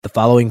The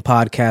following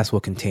podcast will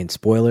contain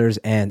spoilers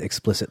and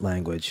explicit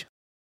language.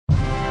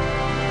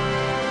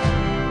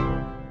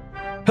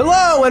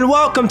 Hello and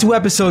welcome to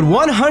episode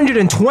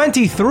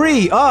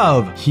 123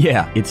 of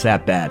Yeah, It's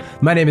That Bad.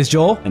 My name is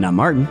Joel. And I'm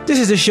Martin. This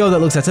is a show that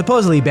looks at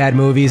supposedly bad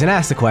movies and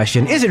asks the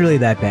question, is it really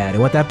that bad?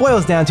 And what that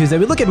boils down to is that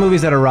we look at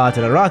movies that are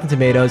rotten on Rotten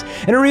Tomatoes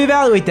and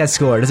reevaluate that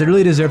score. Does it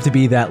really deserve to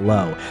be that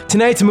low?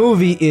 Tonight's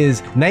movie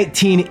is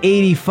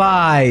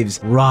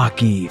 1985's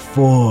Rocky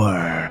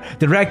IV,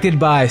 directed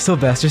by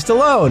Sylvester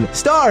Stallone,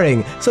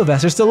 starring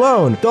Sylvester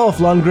Stallone, Dolph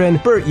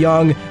Lundgren, Burt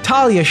Young,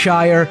 Talia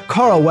Shire,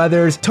 Carl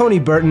Weathers, Tony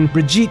Burton,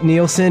 Brigitte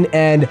Nielsen,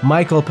 and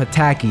Michael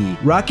Pataki.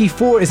 Rocky IV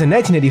is a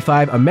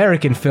 1985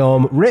 American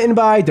film written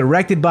by,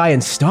 directed by,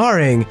 and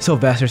starring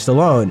Sylvester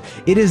Stallone.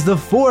 It is the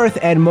fourth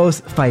and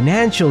most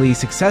financially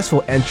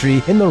successful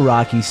entry in the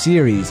Rocky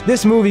series.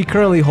 This movie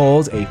currently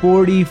holds a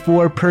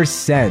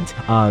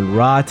 44% on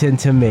Rotten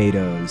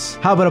Tomatoes.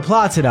 How about a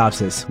plot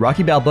synopsis?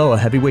 Rocky Balboa,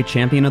 heavyweight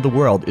champion of the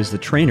world, is the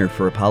trainer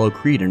for Apollo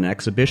Creed in an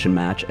exhibition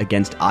match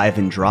against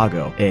Ivan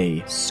Drago,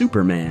 a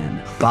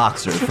Superman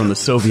boxer from the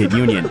Soviet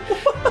Union.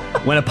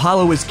 When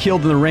Apollo is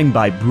killed in the ring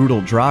by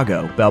brutal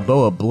Drago,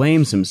 Balboa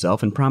blames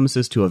himself and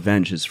promises to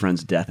avenge his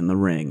friend's death in the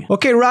ring.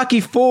 Okay, Rocky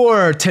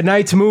IV,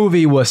 tonight's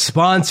movie was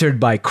sponsored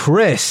by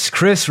Chris.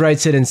 Chris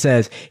writes in and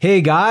says,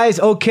 "Hey guys,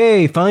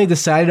 okay, finally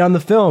decided on the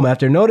film.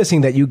 After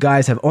noticing that you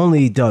guys have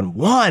only done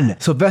one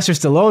Sylvester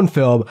Stallone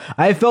film,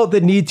 I felt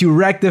the need to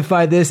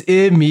rectify this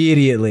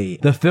immediately.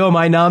 The film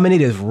I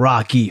nominate is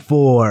Rocky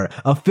IV,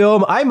 a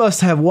film I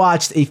must have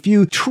watched a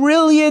few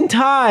trillion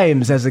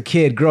times as a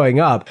kid growing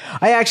up.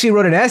 I actually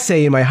wrote an essay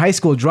in my high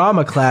school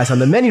drama class on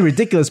the many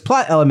ridiculous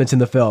plot elements in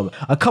the film.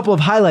 A couple of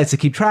highlights to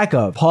keep track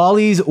of.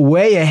 Paulie's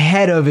way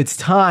ahead of its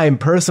time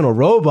personal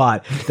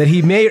robot that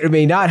he may or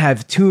may not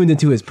have tuned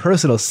into his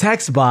personal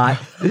sex bot.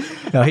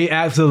 No, he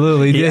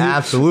absolutely did. He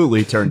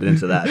absolutely turned it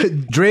into that.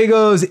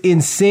 Drago's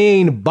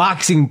insane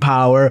boxing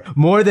power,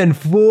 more than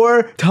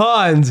 4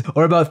 tons,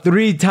 or about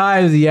 3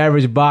 times the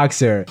average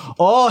boxer.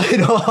 All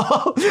in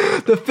all,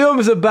 the film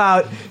is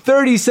about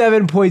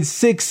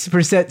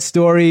 37.6%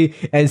 story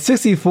and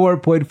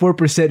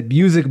 64.4%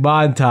 music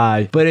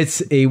montage, but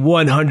it's a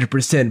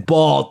 100%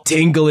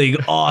 ball-tingling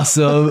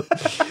awesome.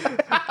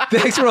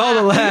 Thanks for all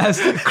the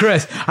laughs,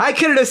 Chris. I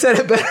couldn't have said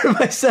it better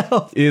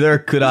myself. Either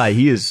could I.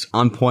 He is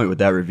on point with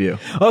that review.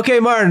 Okay,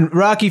 Martin,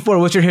 Rocky IV,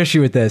 what's your history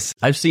with this?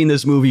 I've seen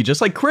this movie,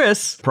 just like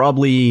Chris,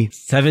 probably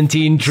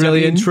 17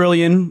 trillion? 17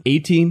 trillion,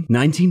 18,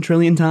 19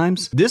 trillion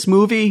times. This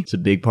movie is a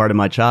big part of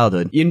my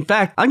childhood. In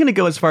fact, I'm going to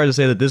go as far as to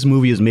say that this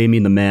movie has made me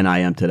the man I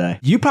am today.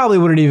 You probably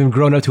wouldn't even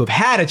grown up to have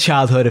had a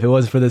childhood if it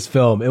wasn't for this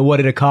film and what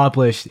it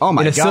accomplished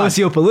in a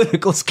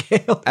socio-political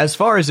scale. As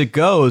far as it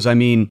goes, I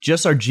mean,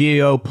 just our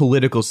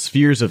geopolitical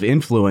spheres of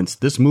influence,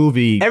 this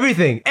movie...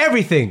 Everything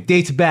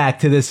dates back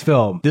to this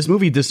film. This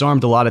movie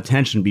disarmed a lot of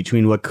tension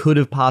between what could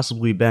have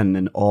possibly been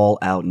an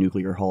all-out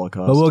nuclear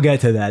holocaust. But we'll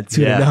get to that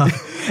soon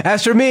enough.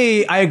 As for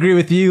me, I agree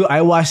with you.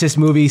 I watched this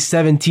movie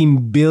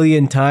 17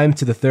 billion times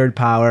to the third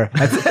power.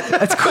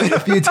 That's quite a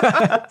few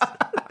times.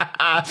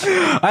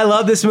 I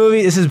love this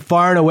movie. This is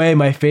far and away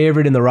my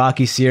favorite in the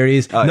Rocky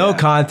series. No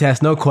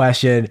contest, no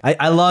question.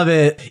 I love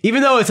it.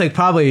 Even though it's like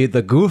probably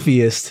the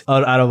goofiest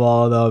out of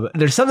all of them,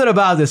 there's something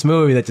about this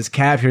movie that just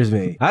captures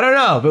me. I don't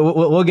know, but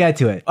we'll get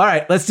to it. All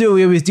right, let's do what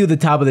we always do at the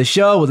top of the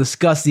show. We'll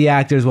discuss the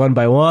actors one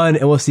by one,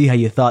 and we'll see how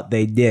you thought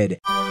they did.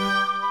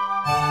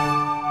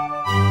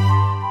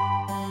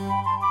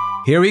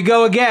 Here we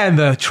go again,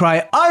 the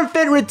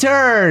triumphant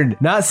return.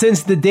 Not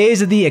since the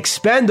days of the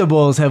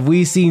Expendables have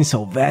we seen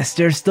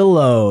Sylvester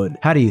Stallone.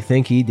 How do you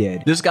think he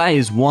did? This guy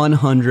is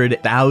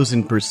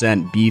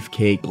 100,000%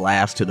 beefcake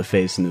blast to the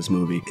face in this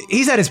movie.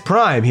 He's at his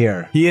prime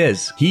here. He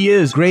is.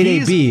 Grade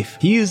A beef.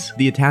 He's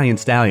the Italian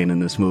stallion in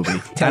this movie.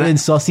 Italian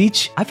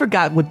sausage? I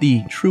forgot what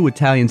the true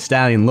Italian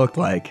stallion looked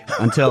like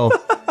until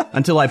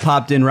I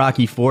popped in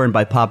Rocky IV, and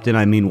by popped in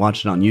I mean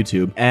watched it on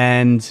YouTube.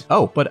 And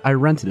but I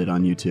rented it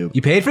on YouTube.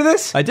 You paid for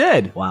this? I did.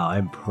 Wow,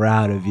 I'm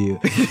proud of you.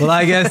 Well,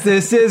 I guess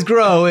this is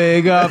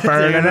growing up.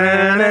 Well,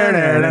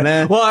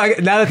 now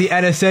that the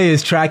NSA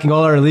is tracking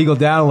all our illegal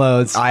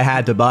downloads, I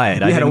had to buy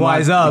it. You had to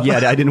wise up.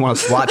 Yeah, I didn't want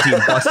a SWAT team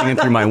busting in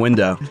through my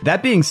window.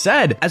 That being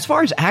said, as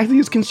far as acting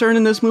is concerned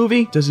in this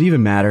movie, does it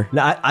even matter?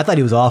 No, I thought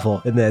he was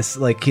awful in this.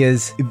 Like,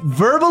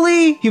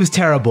 verbally, he was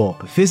terrible.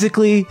 But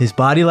physically, his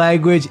body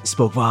language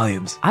spoke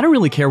volumes. I don't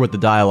really care what the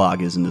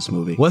dialogue is in this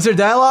movie. Was there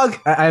dialogue?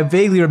 I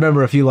vaguely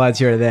remember a few lines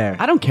here or there.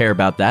 I don't care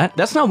about that.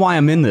 That's not why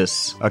I'm in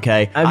this,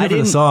 okay? I'm here for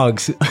the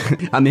songs.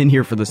 I'm in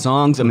here for the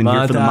songs. I'm in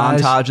here for the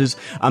montages.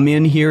 I'm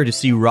in here to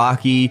see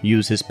Rocky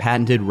use his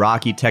patented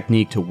Rocky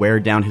technique to wear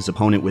down his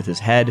opponent with his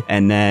head.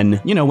 And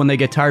then, when they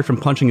get tired from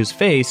punching his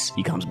face,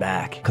 he comes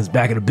back. Comes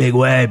back in a big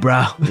way,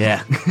 bro.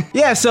 Yeah.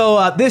 Yeah,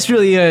 so this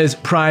really is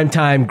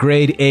primetime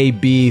grade A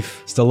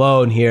beef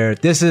Stallone here.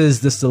 This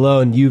is the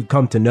Stallone you've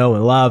come to know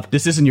and love.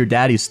 This isn't your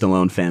daddy's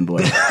Stallone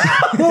fanboy.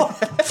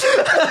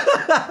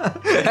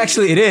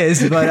 Actually, it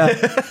is, but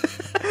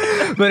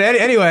But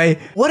anyway,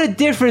 what a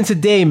difference a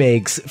day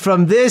makes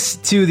from this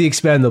to The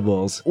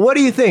Expendables. What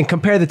do you think?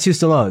 Compare the two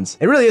Stallones.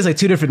 It really is like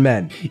two different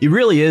men. It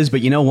really is,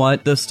 but you know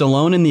what? The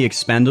Stallone in The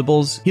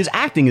Expendables, his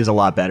acting is a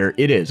lot better.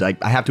 It is. I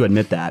have to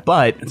admit that.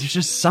 But there's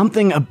just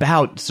something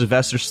about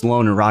Sylvester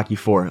Stallone and Rocky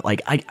IV.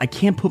 Like, I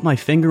can't put my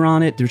finger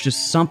on it. There's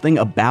just something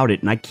about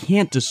it, and I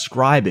can't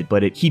describe it,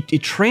 but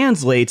it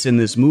translates in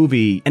this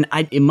movie, and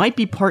it might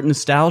be part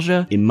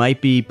nostalgia. It might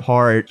be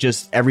part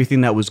just everything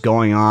that was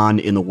going on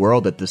in the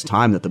world at this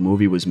time that the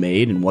movie was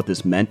made and what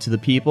this meant to the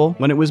people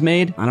when it was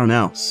made. I don't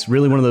know. It's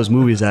really one of those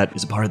movies that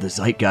is a part of the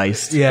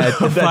zeitgeist. Yeah,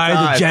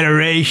 define the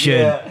generation.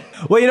 Yeah.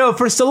 Well, you know,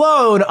 for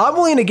Stallone, I'm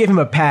willing to give him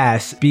a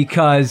pass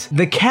because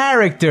the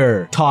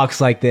character talks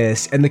like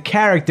this and the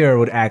character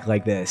would act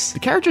like this. The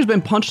character's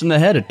been punched in the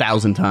head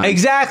 1,000 times.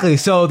 Exactly.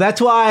 So that's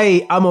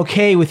why I'm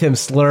okay with him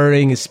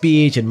slurring his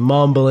speech and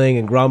mumbling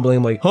and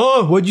grumbling like,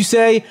 huh, what'd you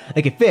say?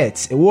 Like, it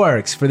fits. It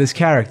works for this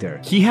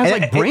character. He has,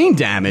 like, brain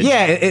damage.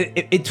 Yeah,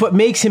 it's what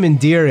makes him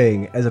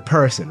endearing as a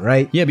person,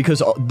 right? Yeah,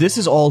 because this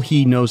is all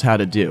he knows how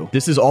to do.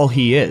 This is all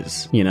he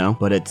is, you know?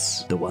 But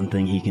it's the one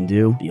thing he can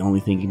do, the only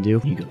thing he can do.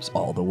 He goes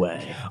all the way.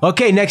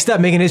 Okay, next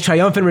up, making his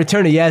triumphant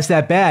return to Yes,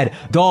 That Bad,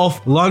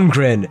 Dolph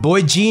Lundgren.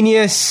 Boy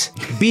Genius,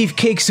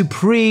 Beefcake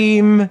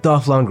Supreme.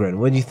 Dolph Lundgren,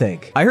 what do you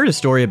think? I heard a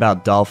story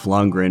about Dolph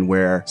Lundgren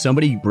where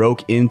somebody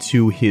broke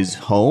into his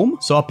home,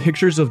 saw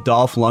pictures of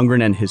Dolph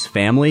Lundgren and his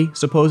family,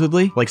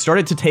 supposedly, like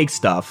started to take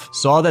stuff,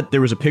 saw that there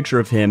was a picture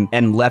of him,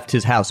 and left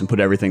his house and put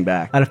everything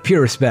back. Out of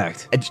pure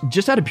respect.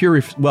 Just out of pure,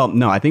 well,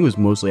 no, I think it was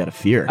mostly out of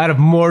fear. Out of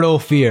mortal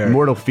fear.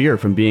 Mortal fear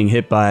from being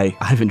hit by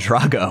Ivan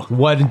Drago.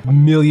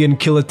 1 million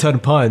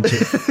kiloton punch.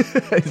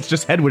 His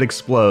just head would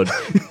explode.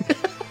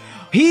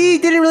 He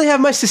didn't really have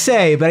much to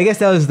say, but I guess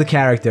that was the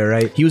character,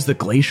 right? He was the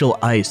glacial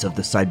ice of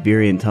the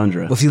Siberian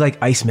tundra. Was he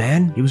like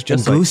Iceman? He was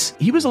just like Goose?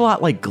 He was a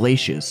lot like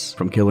Glacius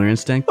from Killer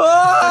Instinct. Oh,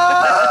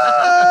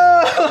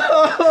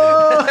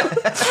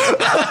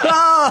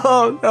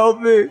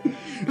 help me.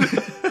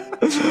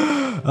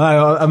 I'm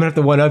gonna have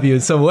to one-up you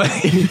in some way.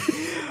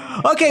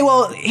 Okay,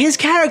 well, his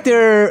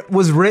character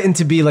was written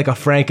to be like a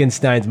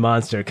Frankenstein's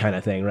monster kind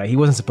of thing, right? He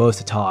wasn't supposed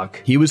to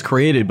talk. He was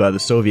created by the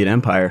Soviet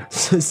Empire.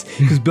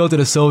 He was built in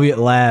a Soviet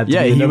lab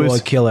to be the number one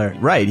killer.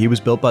 Right, he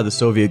was built by the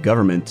Soviet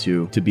government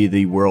to be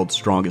the world's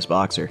strongest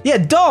boxer. Yeah,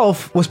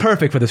 Dolph was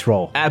perfect for this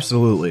role.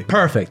 Absolutely.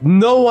 Perfect.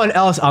 No one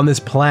else on this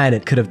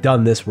planet could have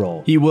done this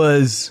role. He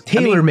was...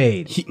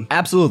 tailor-made.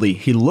 Absolutely.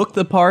 He looked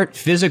the part.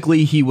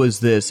 Physically, he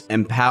was this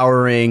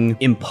empowering,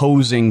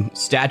 imposing,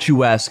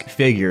 statuesque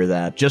figure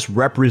that just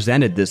represented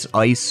this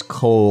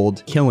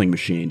ice-cold killing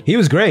machine. He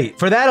was great.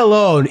 For that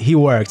alone, he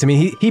worked. I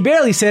mean, he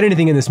barely said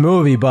anything in this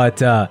movie, but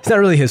it's not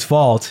really his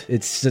fault.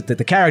 It's that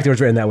the character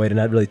was written that way to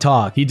not really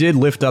talk. He did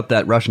lift up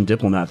that Russian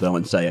diplomat, though,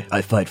 and say,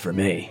 "I fight for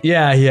me."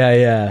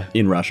 Yeah.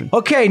 In Russian.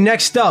 Okay,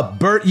 next up,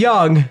 Burt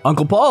Young.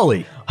 Uncle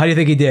Paulie. How do you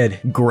think he did?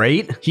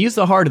 Great. He's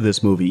the heart of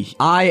this movie.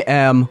 I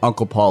am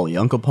Uncle Paulie.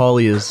 Uncle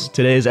Paulie is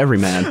today's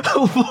everyman.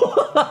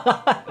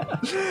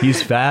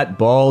 He's fat,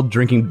 bald,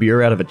 drinking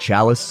beer out of a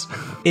chalice.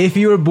 If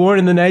you were born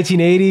in the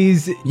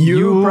 1980s,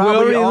 you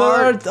probably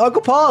are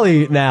Uncle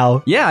Paulie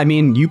now. Yeah, I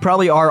mean, you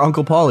probably are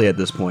Uncle Paulie at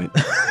this point.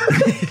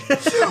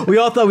 We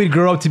all thought we'd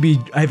grow up to be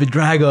Ivan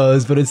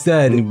Dragos, but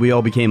instead... we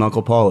all became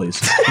Uncle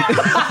Paulies.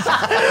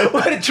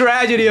 What a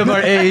tragedy of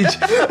our age.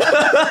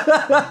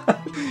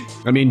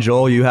 I mean,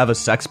 Joel, you have a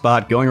sex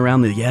bot going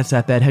around the Yes,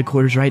 That Bad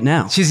headquarters right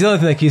now. She's the only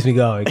thing that keeps me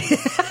going.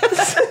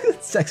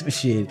 Sex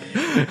machine.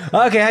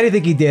 Okay, how do you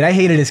think he did? I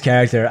hated his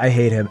character. I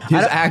hate him.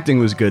 His acting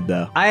was good,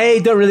 though.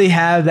 I don't really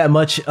have that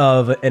much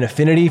of an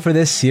affinity for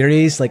this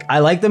series. Like, I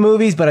like the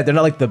movies, but they're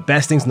not like the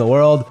best things in the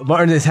world.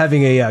 Martin is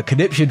having a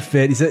conniption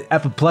fit. He's an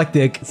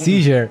apoplectic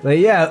seizure. Like,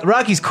 yeah,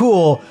 Rocky's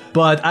cool,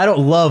 but I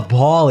don't love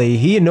Paulie.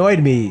 He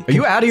annoyed me. Are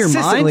you out of your mind?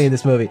 Consistently in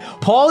this movie.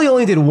 Paulie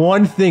only did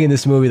one thing in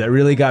this movie that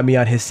really got me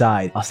on his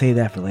side. I'll save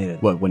that for later.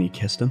 What, when you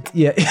kissed him?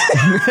 Yeah.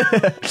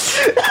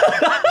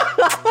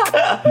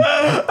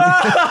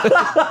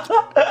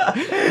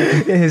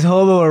 His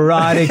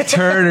homoerotic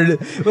turn.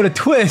 What a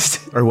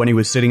twist. Or when he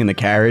was sitting in the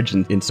carriage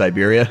in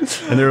Siberia,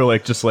 and they were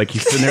like, just like,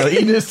 he's sitting there like,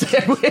 eating his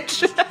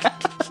sandwich.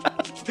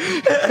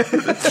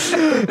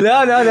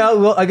 No.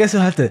 Well, I guess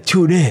I'll have to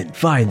tune in,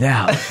 find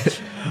out.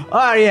 All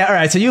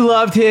right. So you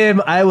loved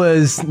him. I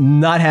was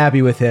not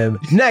happy with him.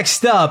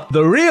 Next up,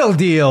 the real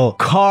deal,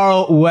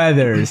 Carl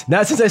Weathers.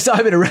 Not since I saw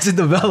him in Arrested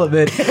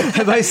Development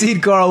have I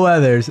seen Carl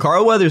Weathers.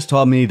 Carl Weathers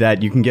told me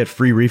that you can get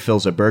free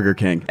refills at Burger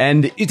King.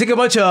 And you take a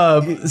bunch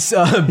of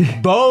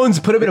bones,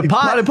 put them in a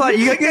pot.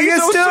 You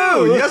get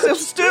stew. You got some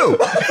stew.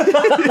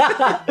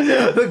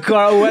 The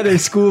Carl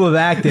Weathers School of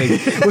Acting,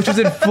 which was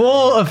in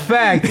full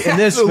effect in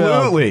this film.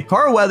 Absolutely.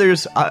 Carl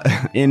Weathers,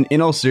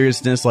 in all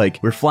seriousness, like,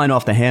 we're flying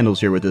off the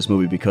handles here with this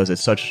movie because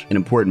it's such an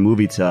important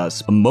movie to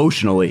us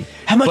emotionally.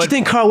 How much do you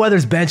think Carl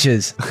Weathers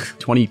benches?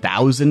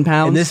 20,000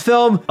 pounds? In this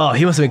film? Oh,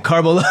 he must have been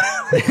carbo loaded.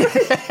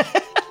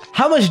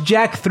 How much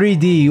Jack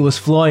 3D was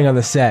flowing on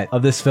the set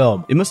of this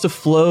film? It must have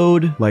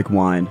flowed like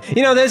wine.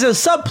 You know, there's a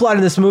subplot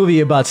in this movie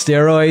about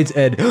steroids,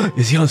 and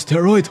is he on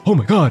steroids? Oh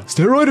my god,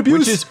 steroid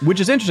abuse! Which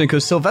is interesting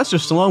because Sylvester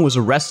Stallone was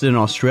arrested in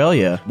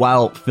Australia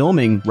while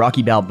filming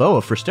Rocky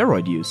Balboa for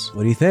steroid use.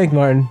 What do you think,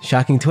 Martin?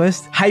 Shocking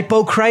twist?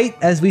 Hypocrite,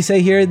 as we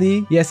say here in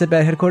the Yes at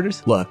Bat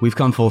headquarters? Look, we've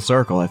come full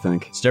circle, I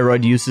think.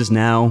 Steroid use is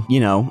now,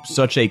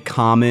 such a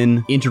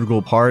common,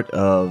 integral part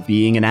of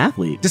being an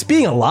athlete. Just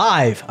being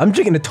alive. I'm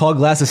drinking a tall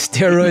glass of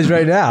steroids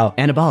right now.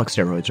 Anabolic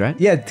steroids, right?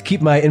 Yeah, to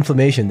keep my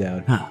inflammation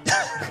down. Huh.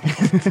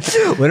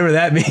 Whatever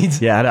that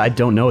means. Yeah, I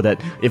don't know that.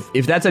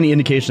 If that's any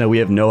indication that we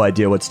have no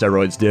idea what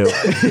steroids do.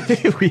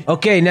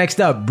 Okay,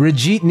 next up,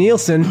 Brigitte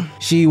Nielsen.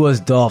 She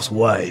was Dolph's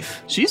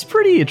wife. She's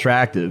pretty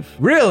attractive.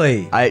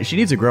 Really? She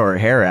needs to grow her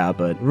hair out,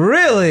 but...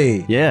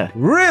 Really? Yeah.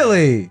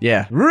 Really?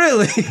 Yeah.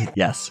 Really?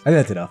 Yes. I think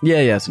that's enough. Yeah,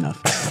 it's enough.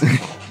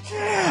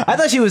 I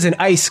thought she was an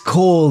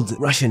ice-cold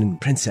Russian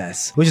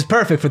princess, which is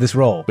perfect for this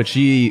role. But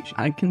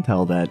I can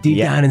tell that... Deep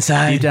down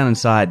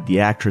inside, the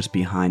actress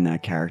behind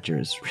that character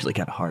has really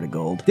got a heart of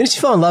gold. Didn't she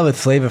fall in love with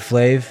Flavor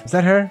Flav? Is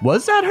that her?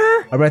 Was that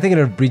her? Or am I thinking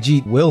of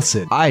Brigitte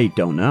Wilson? I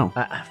don't know.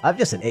 I'm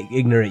just an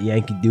ignorant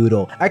Yankee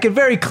Doodle. I could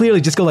very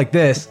clearly just go like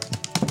this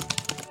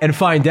and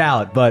find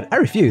out, but I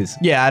refuse.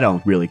 Yeah, I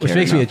don't really care. Which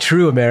makes me a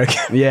true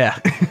American. Yeah.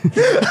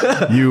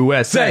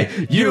 USA!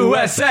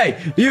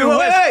 USA!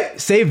 USA!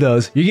 Save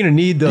those. You're gonna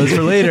need those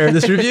for later in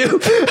this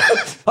review.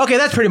 Okay,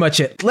 that's pretty much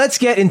it. Let's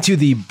get into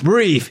the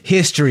brief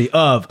history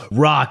of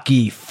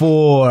Rocky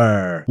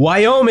IV.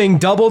 Wyoming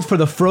doubled for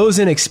the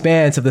frozen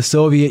expanse of the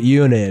Soviet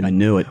Union. I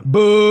knew it.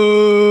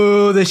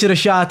 Boo! They should have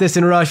shot this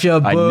in Russia.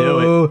 Boo! I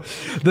knew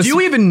it. Do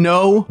you even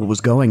know what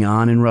was going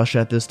on in Russia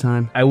at this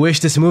time? I wish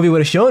this movie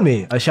would have shown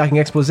me a shocking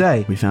expose.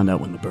 We found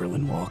out when the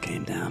Berlin Wall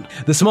came down.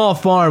 The small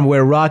farm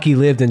where Rocky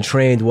lived and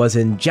trained was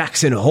in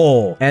Jackson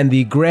Hole, and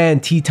the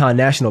Grand Teton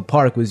National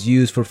Park was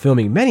used for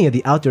filming many of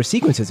the outdoor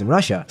sequences in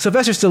Russia.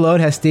 Sylvester Stallone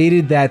has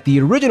stated that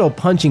the original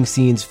punching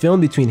scenes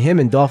filmed between him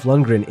and Dolph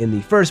Lundgren in the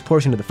first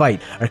portion of the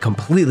fight are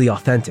completely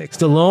authentic.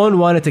 Stallone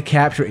wanted to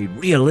capture a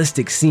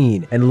realistic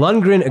scene, and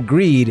Lundgren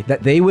agreed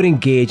that they would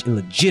engage in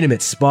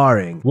legitimate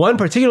sparring. One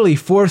particularly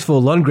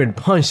forceful Lundgren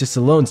punch to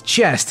Stallone's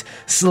chest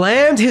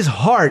slammed his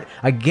heart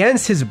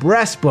against his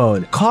breastbone,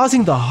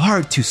 causing the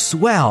heart to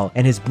swell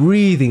and his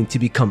breathing to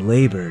become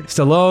labored.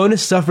 Stallone,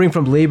 suffering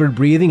from labored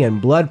breathing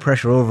and blood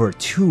pressure over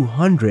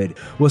 200,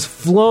 was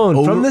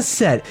flown from the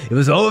set. It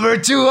was over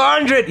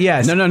 200!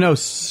 Yes. No.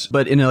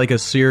 But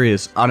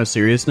on a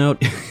serious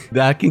note,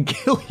 that can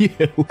kill you.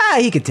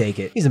 He could take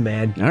it. He's a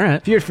man. All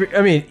right.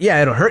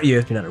 It'll hurt you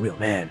if you're not a real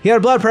man. He had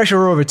a blood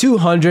pressure over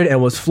 200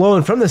 and was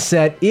flown from the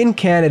set in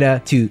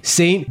Canada to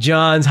St.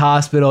 John's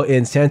Hospital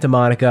in Santa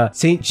Monica,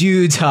 St.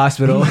 Jude's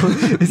Hospital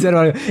in Santa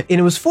Monica, and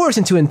it was forced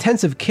into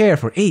intensive care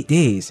for 8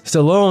 days.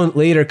 Stallone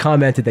later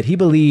commented that he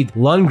believed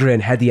Lundgren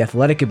had the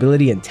athletic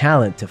ability and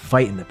talent to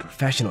fight in the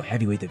professional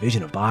heavyweight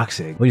division of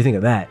boxing. What do you think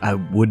of that? I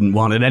wouldn't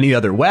want it any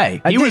other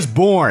way. He was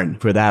born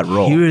for that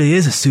role. He really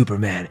is a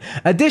Superman.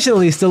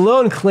 Additionally,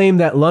 Stallone claimed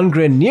that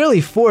Lundgren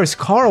nearly forced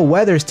Carl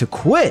Weathers to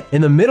quit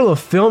in the middle of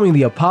filming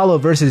the Apollo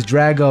vs.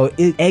 Drago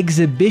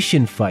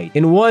exhibition fight.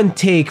 In one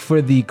take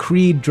for the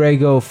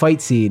Creed-Drago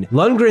fight scene,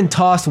 Lundgren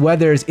tossed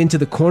Weathers into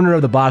the corner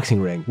of the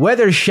boxing ring.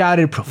 Weathers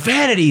shouted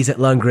profanities at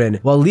Lundgren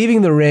while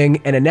leaving the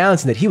ring and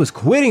announcing that he was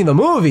quitting the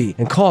movie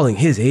and calling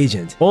his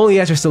agent. Only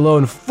after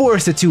Stallone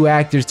forced the two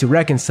actors to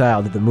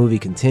reconcile did the movie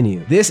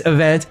continue. This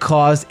event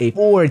caused a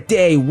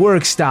 4-day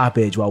work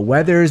stoppage while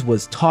Weathers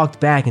was talked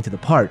back into the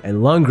part and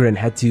Lundgren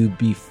had to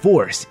be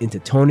forced into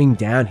toning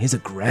down his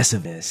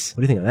aggressiveness.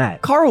 What do you think of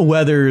that? Carl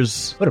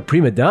Weathers. What a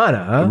prima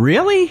donna, huh?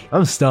 Really?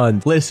 I'm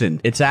stunned.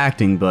 Listen, it's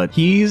acting, but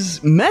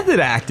he's method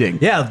acting.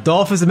 Yeah,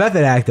 Dolph is a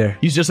method actor.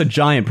 He's just a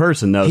giant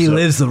person, though. He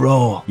lives the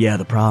role. Yeah,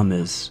 the problem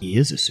is, he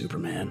is a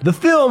Superman. The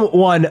film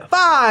won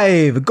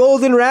 5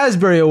 Golden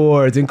Raspberry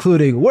Awards,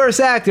 including Worst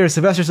Actor,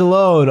 Sylvester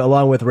Stallone,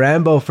 along with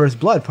Rambo First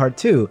Blood Part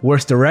 2.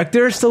 Worst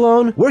Director,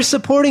 Stallone. Worst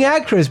Supporting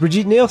Actress,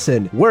 Brigitte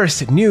Nielsen.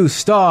 Worst New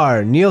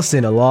Star,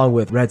 Nielsen, along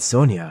with Red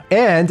Sonja.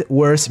 And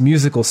Worst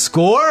Musical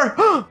Score?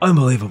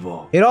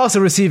 Unbelievable. It also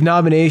received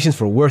nominations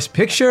for Worst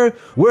Picture,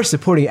 Worst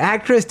Supporting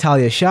Actress,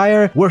 Talia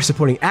Shire, Worst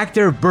Supporting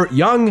Actor, Burt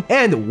Young,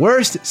 and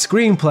Worst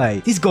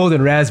Screenplay. These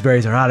Golden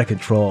Raspberries are out of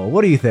control.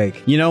 What do you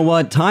think? You know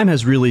what? Time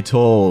has really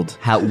told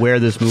where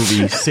this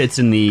movie sits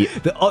in the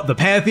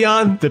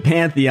pantheon? The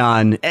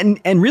pantheon,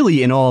 and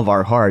really in all of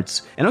our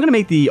hearts. And I'm going to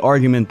make the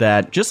argument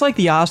that just like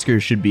the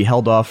Oscars should be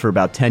held off for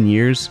about 10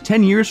 years,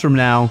 10 years from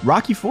now,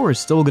 Rocky IV is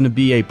still going to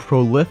be a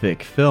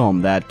prolific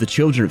film that the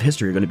children of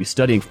history are going to be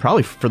studying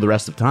probably for the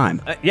rest of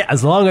time. Yeah,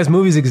 as long as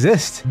movies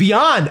exist.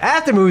 Beyond,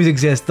 after movies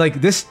exist,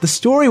 like this, the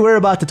story we're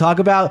about to talk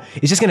about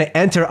is just going to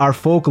enter our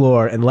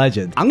folklore and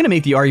legend. I'm going to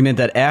make the argument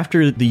that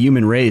after the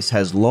human race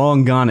has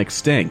long gone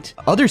extinct,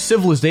 other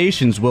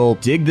civilizations will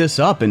dig this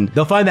up and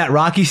they'll find that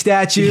Rocky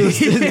statue.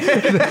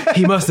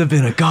 He must have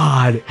been a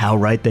god. How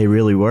right they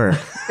really were.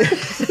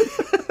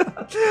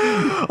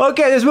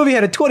 Okay, this movie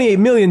had a $28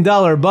 million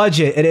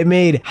budget, and it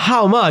made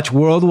how much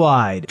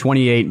worldwide?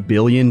 $28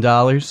 billion.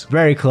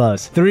 Very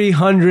close.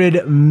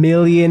 $300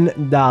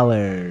 million.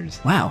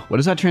 Wow. What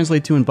does that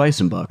translate to in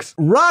bison bucks?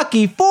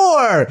 Rocky IV!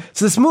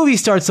 So this movie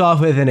starts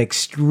off with an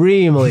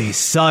extremely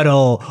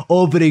subtle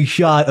opening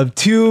shot of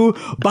two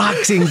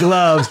boxing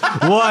gloves.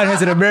 One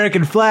has an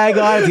American flag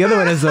on it, the other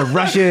one has a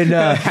Russian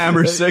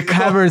Hammer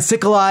and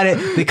sickle on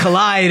it. They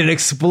collide and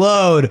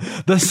explode.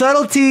 The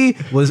subtlety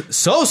was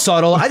so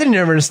subtle, I didn't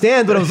ever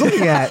understand what I was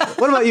looking at.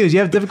 What about you? Do you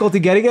have difficulty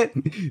getting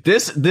it?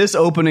 This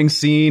opening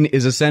scene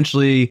is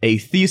essentially a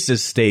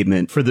thesis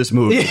statement for this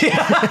movie.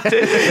 Yeah.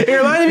 It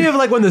reminded me of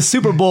like when the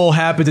Super Bowl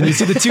happens and you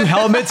see the two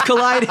helmets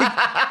colliding.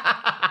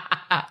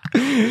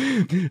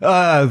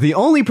 The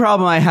only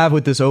problem I have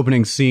with this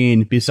opening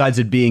scene, besides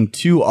it being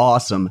too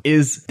awesome,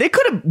 is they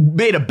could have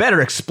made a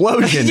better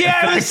explosion.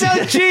 Yeah, it was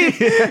so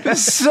cheap. It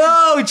was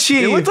so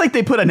cheap. It looked like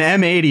they put an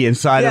M80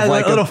 inside of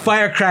like a little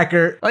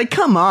firecracker. Like,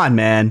 come on,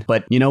 man.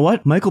 But you know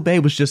what? Michael Bay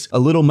was just a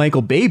little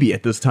Michael Baby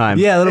at this time.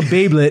 Yeah, a little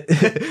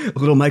Babelet.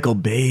 Little Michael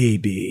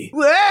Baby.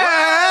 Whoa!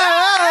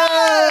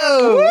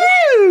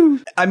 Woo!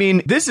 I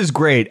mean, this is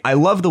great. I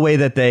love the way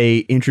that they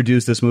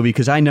introduced this movie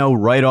because I know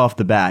right off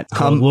the bat.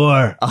 Cold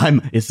War.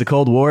 It's the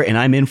Cold War, and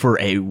I'm in for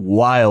a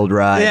wild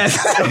ride.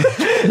 Yes.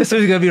 This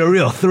is going to be a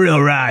real thrill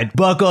ride.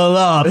 Buckle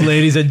up,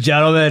 ladies and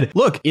gentlemen.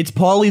 Look, it's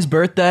Paulie's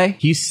birthday.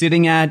 He's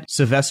sitting at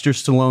Sylvester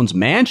Stallone's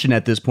mansion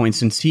at this point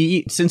since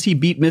he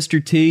beat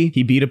Mr. T.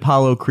 He beat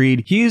Apollo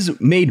Creed. He's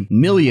made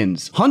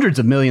millions, hundreds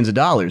of millions of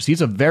dollars.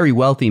 He's a very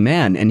wealthy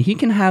man, and he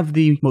can have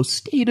the most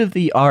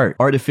state-of-the-art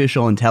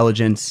artificial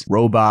intelligence,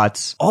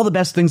 robots, all the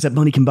best things that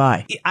money can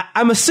buy.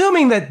 I'm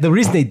assuming that the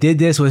reason they did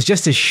this was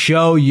just to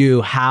show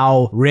you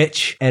how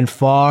rich and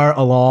far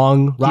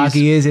along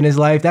Rocky is in his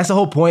life. That's the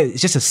whole point.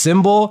 It's just a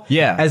symbol.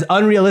 Yeah. As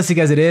unrealistic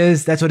as it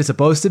is, that's what it's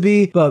supposed to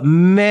be. But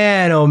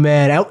man, oh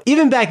man.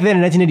 Even back then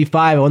in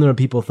 1985, I wonder what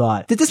people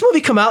thought. Did this movie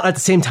come out at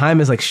the same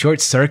time as like Short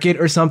Circuit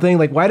or something?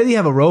 Like, why did he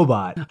have a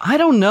robot? I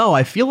don't know.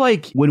 I feel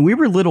like when we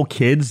were little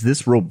kids,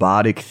 this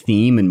robotic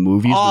theme in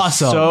movies was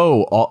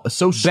so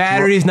strong.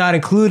 Batteries not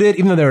included,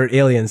 even though they were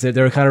aliens. They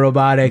were kind of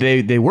robotic.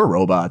 They were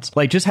robots.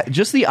 Like,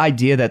 just the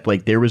idea that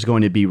like there was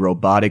going to be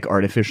robotic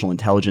artificial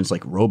intelligence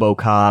like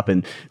RoboCop,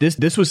 and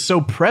this was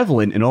so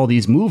prevalent in all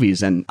these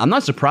movies, and I'm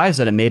not surprised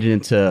that it made it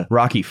into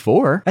Rocky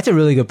IV. That's a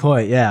really good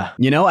point, yeah.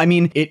 You know, I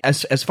mean,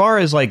 as far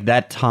as like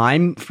that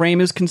time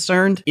frame is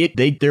concerned,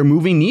 their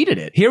movie needed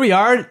it. Here we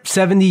are,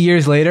 70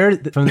 years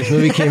later from this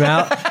movie came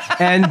out,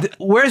 and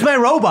where's my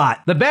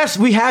robot? The best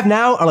we have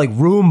now are like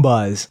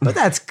Roombas, but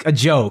that's a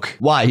joke.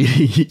 Why?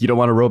 You don't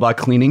want a robot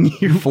cleaning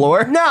your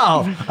floor?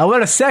 No, I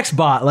want a sex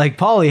bot like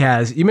Paulie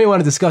has. You may want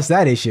to discuss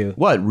that issue.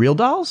 What, real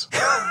dolls?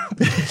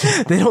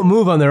 They don't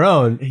move on their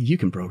own. You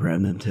can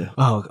program them too.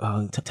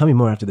 Tell me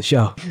more after the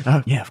show.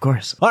 Yeah, of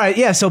course. All right,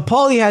 yeah, so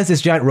Paulie has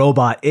this giant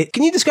robot.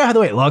 Can you describe how the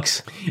way it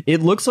looks?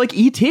 It looks like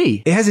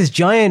E.T. It has this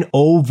giant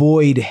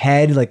ovoid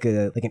head, like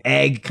an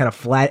egg, kind of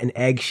flat and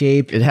egg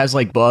shaped. It has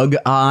like bug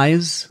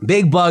eyes.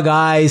 Big bug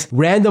eyes,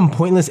 random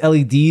pointless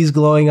LEDs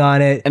glowing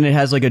on it. And it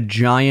has like a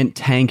giant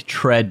tank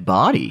tread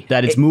body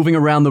that it's moving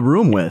around the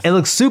room with. It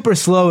looks super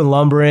slow and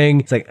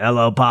lumbering. It's like,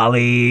 hello,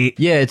 Paulie.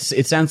 Yeah, it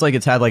sounds like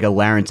it's had like a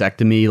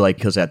laryngectomy, like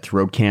because it had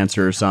throat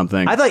cancer or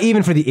something. I thought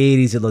even for the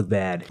 80s it looked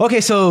bad.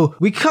 Okay, so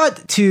we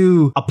cut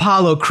to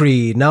Apollo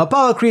Creed. Now,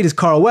 Apollo Creed is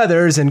Carl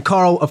Weathers, and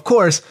Carl, of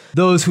course,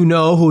 those who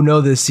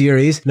know this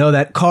series know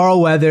that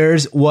Carl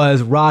Weathers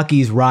was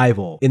Rocky's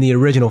rival in the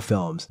original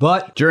films.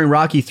 But during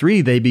Rocky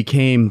III, they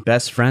became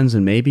best friends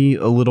and maybe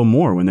a little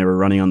more when they were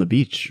running on the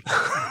beach.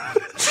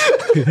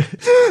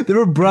 They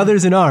were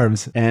brothers in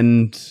arms.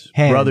 And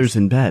hands. Brothers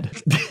in bed.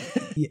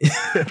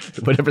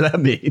 Whatever that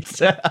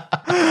means.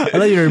 I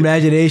let your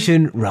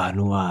imagination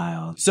run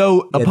wild.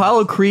 So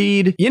Apollo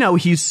Creed,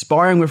 he's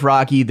sparring with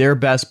Rocky. They're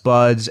best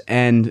buds.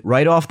 And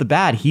right off the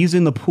bat, he's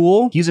in the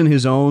pool. He's in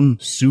his own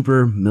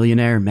super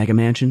millionaire mega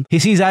mansion. He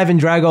sees Ivan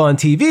Drago on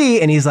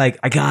TV and he's like,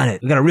 I got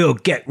it. I got a real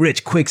get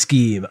rich quick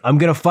scheme. I'm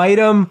going to fight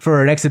him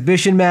for an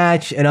exhibition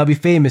match and I'll be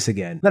famous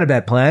again. Not a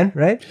bad plan,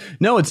 right?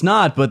 No, it's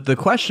not. But the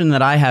question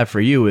that I have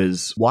for you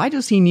is, why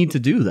does he need to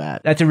do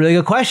that? That's a really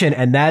good question.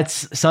 And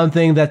that's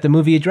something that the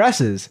movie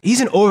addresses.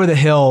 He's an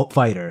over-the-hill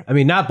fighter. I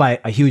mean, not by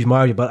a huge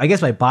margin, but I guess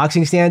by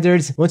boxing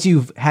standards, once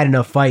you've had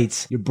enough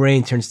fights, your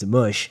brain turns to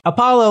mush.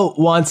 Apollo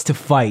wants to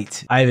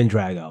fight Ivan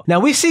Drago. Now,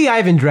 we see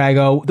Ivan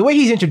Drago, the way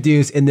he's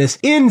introduced in this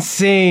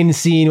insane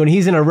scene when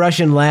he's in a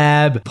Russian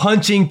lab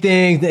punching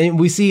things, and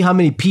we see how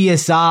many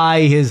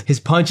PSI his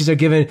punches are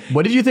given.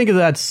 What did you think of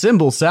that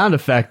cymbal sound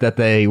effect that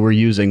they were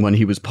using when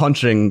he was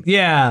punching?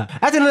 Yeah,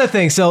 that's another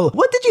thing. So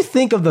what did you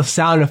think of the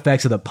sound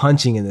effects of the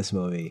punching in this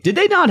movie? Did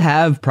they not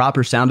have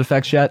proper sound effects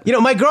effects yet? You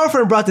know, my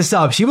girlfriend brought this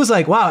up. She was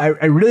like, wow,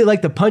 I really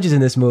like the punches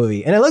in this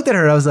movie. And I looked at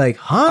her and I was like,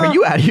 huh? Are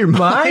you out of your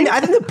mind? I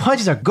think the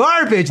punches are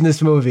garbage in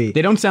this movie.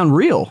 They don't sound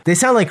real. They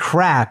sound like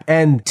crap.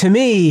 And to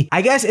me,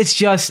 I guess it's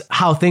just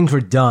how things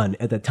were done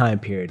at that time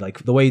period.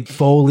 Like the way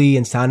Foley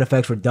and sound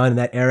effects were done in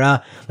that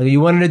era. Like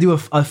you wanted to do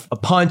a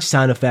punch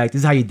sound effect,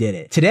 this is how you did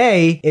it.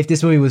 Today, if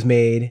this movie was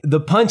made, the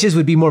punches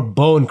would be more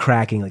bone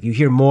cracking. Like you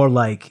hear more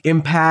like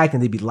impact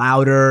and they'd be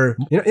louder.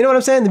 You know what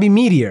I'm saying? They'd be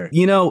meatier.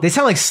 You know, they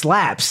sound like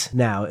slaps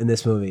now in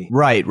this movie.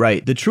 Right.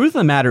 The truth of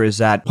the matter is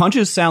that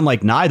punches sound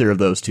like neither of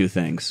those two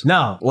things.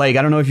 No. Like,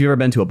 I don't know if you've ever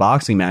been to a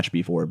boxing match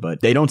before,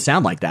 but they don't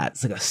sound like that.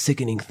 It's like a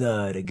sickening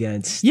thud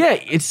against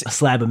it's a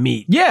slab of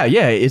meat. Yeah.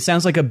 It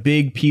sounds like a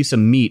big piece of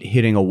meat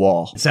hitting a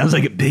wall. It sounds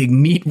like a big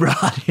meat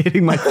rod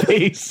hitting my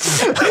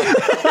face.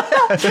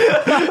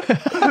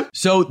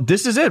 So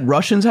this is it.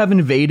 Russians have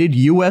invaded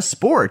U.S.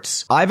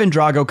 sports. Ivan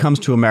Drago comes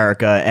to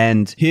America,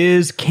 and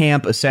his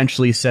camp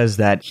essentially says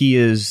that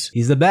he's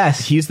the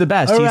best. He's the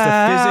best. He's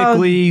the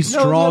physically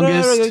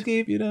strongest.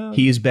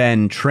 He's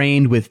been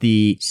trained with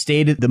the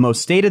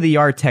most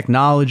state-of-the-art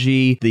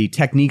technology. The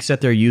techniques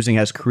that they're using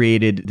has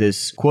created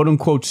this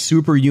quote-unquote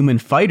superhuman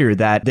fighter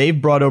that they've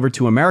brought over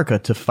to America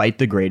to fight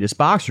the greatest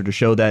boxer, to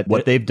show that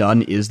what they've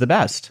done is the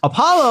best.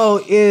 Apollo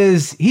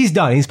he's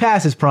done. He's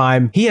past his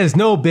prime. He has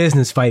no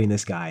business fighting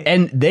this guy.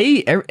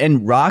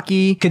 And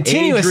Rocky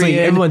continuously,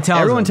 Adrian,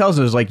 everyone tells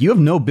us, like, you have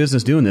no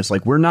business doing this.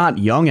 Like, we're not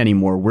young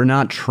anymore. We're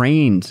not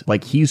trained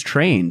like he's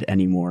trained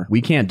anymore.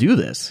 We can't do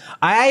this.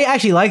 I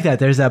actually like that.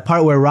 There's that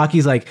part where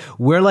Rocky's like,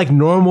 we're like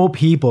normal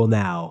people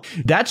now.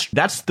 That's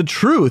the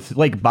truth.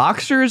 Like,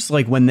 boxers,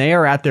 like, when they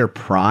are at their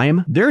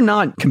prime, they're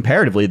not,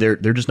 comparatively, they're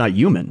just not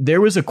human.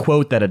 There was a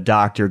quote that a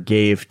doctor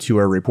gave to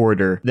a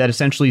reporter that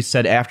essentially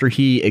said, after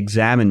he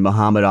examined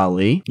Muhammad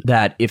Ali,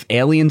 that if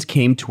aliens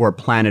came to our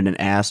planet and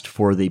asked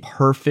for the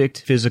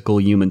perfect physical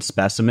human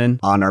specimen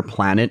on our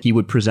planet, he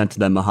would present to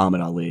them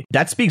Muhammad Ali.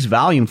 That speaks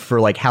volume for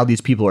like how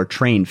these people are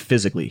trained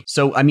physically.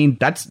 So I mean,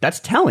 that's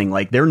telling.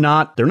 Like, they're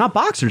not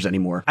boxers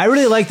anymore. I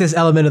really like this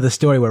element of the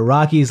story where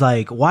Rocky's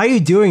like, why are you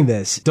doing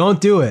this?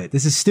 Don't do it.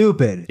 This is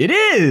stupid. It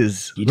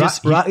is.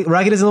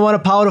 Rocky doesn't want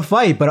Apollo to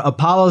fight, but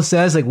Apollo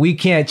says, like, we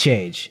can't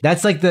change.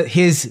 That's like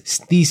his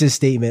thesis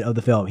statement of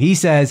the film. He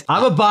says,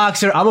 I'm a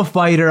boxer, I'm a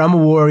fighter, I'm a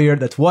warrior.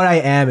 That's what I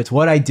am. It's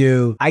what I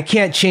do. I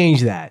can't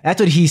change that. That's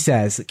what he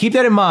says. Keep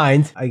that in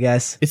mind, I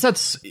guess.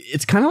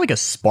 It's kind of like a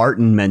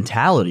Spartan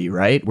mentality,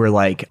 right? Where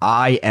like,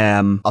 I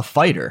am a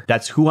fighter.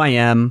 That's who I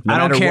am. No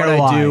matter what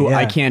I do,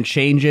 I can't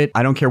change it.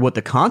 I don't care what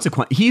the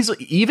consequence. He's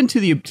even to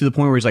the point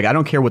where he's like, I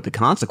don't care what the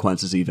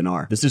consequences even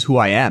are. This is who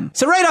I am.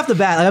 So right off the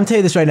bat, like, I'm telling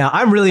you this right now,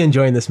 I'm really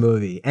enjoying this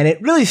movie. And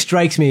it really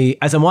strikes me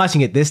as I'm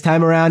watching it this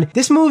time around,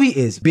 this movie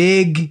is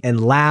big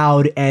and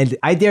loud and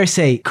I dare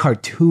say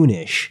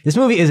cartoonish. This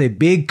movie is a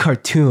big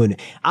cartoon.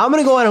 I'm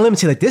going to go on a limb and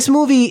say, like, this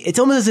movie, it's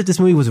almost as if this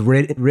movie was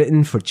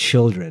written for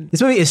children.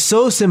 This movie is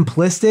so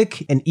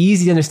simplistic and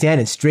easy to understand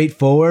and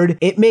straightforward.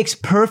 It makes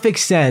perfect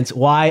sense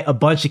why a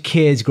bunch of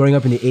kids growing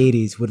up in the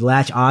 80s would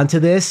latch onto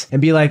this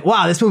and be like,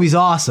 wow, this movie's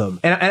awesome.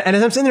 And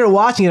as I'm sitting there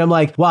watching it, I'm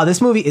like, wow,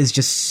 this movie is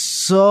just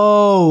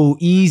so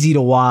easy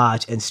to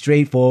watch and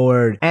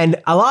straightforward.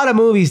 And a lot of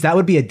movies, that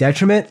would be a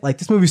detriment. Like,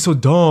 this movie's so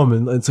dumb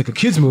and it's like a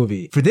kid's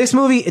movie. For this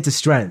movie, it's a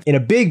strength in a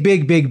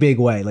big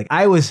way. Like,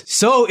 I was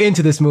so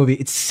into this movie.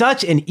 It's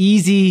such an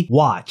easy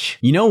watch.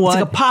 You know what?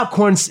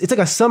 It's like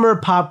a summer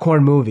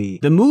popcorn movie.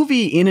 The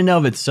movie in and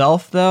of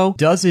itself, though,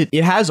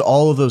 it has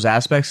all of those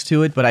aspects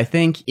to it, but I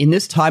think in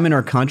this time in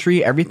our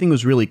country, everything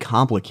was really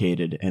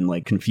complicated and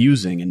like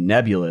confusing and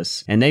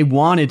nebulous. And a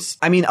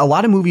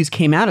lot of movies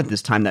came out at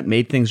this time that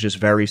made things just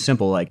very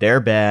simple. Like, they're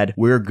bad,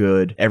 we're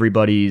good,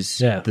 everybody's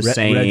the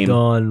same. Red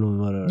Dawn,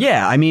 whatever.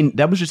 Yeah, I mean,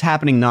 that was just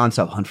happening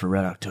nonstop. Hunt for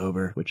Red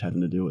October, which had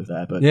nothing to do with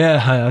that, but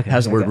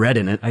has the word red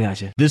in it. I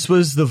got you. This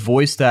was the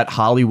voice that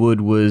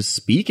Hollywood was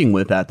speaking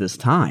with at this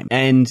time.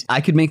 And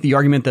I could make the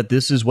argument that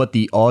this is what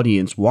the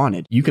audience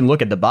wanted. You can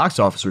look at the box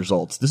office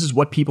results. This is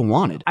what people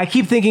wanted. I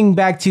keep thinking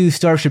back to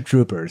Starship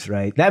Troopers,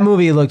 right? That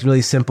movie looked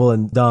really simple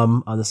and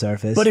dumb on the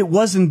surface. But it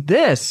wasn't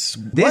this.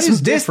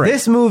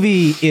 This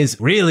movie is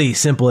really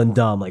simple and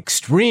dumb, like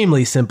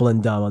extremely simple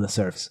and dumb on the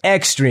surface.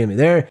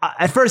 Extremely.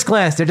 At first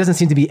glance, there doesn't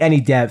seem to be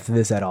any depth to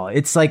this at all.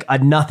 It's like a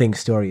nothing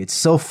story. It's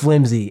so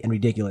flimsy and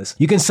ridiculous.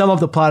 You can sum up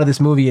the plot of this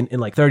movie in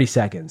like 30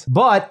 seconds.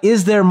 But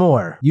is there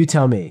more? You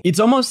tell me. It's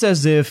almost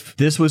as if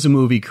this was a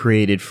movie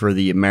created for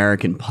the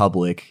American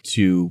public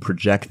to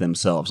project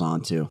themselves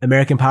onto.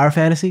 American power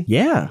fantasy?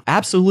 Yeah,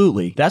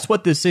 absolutely. That's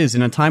what this is.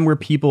 In a time where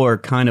people are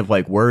kind of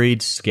like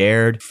worried,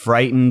 scared,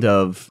 frightened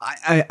of...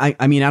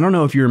 I mean, I don't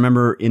know if you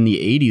remember in the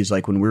 80s,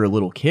 like when we were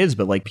little kids,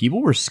 but like like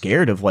people were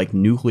scared of like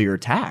nuclear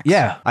attacks.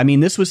 Yeah. I mean,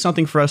 this was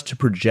something for us to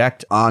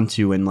project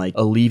onto and like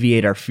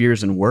alleviate our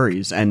fears and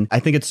worries. And I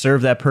think it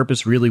served that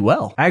purpose really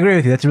well. I agree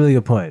with you. That's a really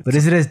good point. But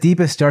is it as deep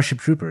as Starship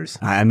Troopers?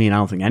 I mean, I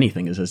don't think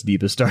anything is as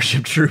deep as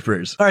Starship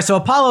Troopers. All right, so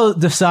Apollo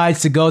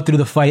decides to go through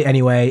the fight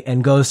anyway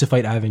and goes to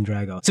fight Ivan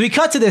Drago. So we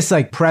cut to this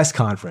like press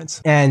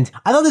conference. And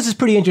I thought this is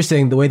pretty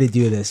interesting the way they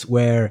do this,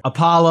 where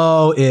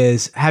Apollo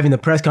is having the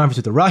press conference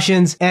with the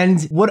Russians.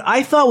 And what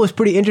I thought was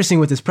pretty interesting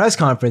with this press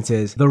conference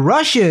is the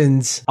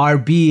Russians are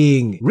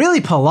being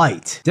really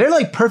polite. They're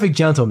like perfect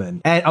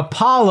gentlemen. And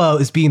Apollo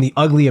is being the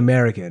ugly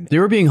American. They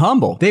were being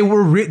humble.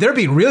 They're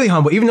being really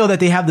humble, even though that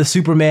they have the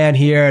Superman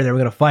here, they were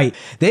going to fight.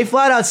 They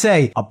flat out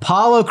say,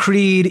 Apollo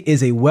Creed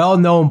is a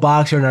well-known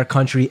boxer in our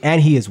country,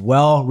 and he is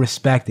well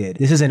respected.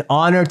 This is an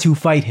honor to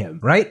fight him,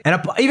 right?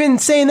 And even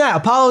saying that,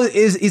 Apollo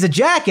is a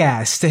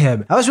jackass to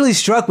him. I was really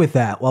struck with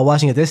that while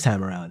watching it this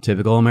time around.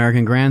 Typical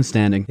American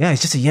grandstanding. Yeah,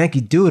 he's just a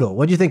Yankee Doodle.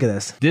 What'd you think of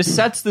this? This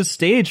sets the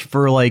stage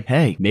for like,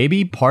 hey,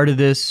 maybe part of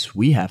this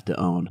we have to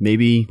own.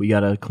 Maybe we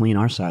gotta clean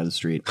our side of the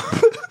street.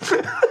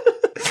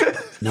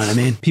 Know what I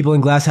mean? People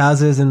in glass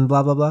houses and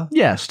blah, blah, blah.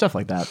 Yeah, stuff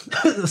like that.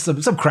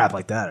 some crap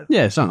like that.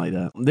 Yeah, something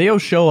like that. They all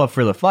show up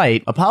for the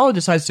fight. Apollo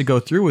decides to go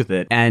through with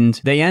it,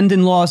 and they end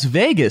in Las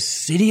Vegas,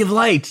 City of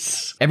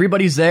Lights.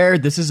 Everybody's there.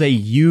 This is a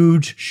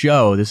huge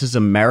show. This is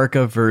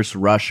America versus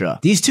Russia.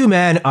 These two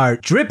men are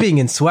dripping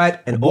in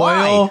sweat and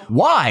oil.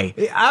 Why?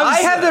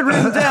 I have that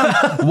written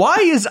down. Why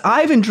is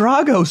Ivan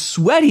Drago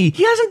sweaty?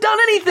 He hasn't done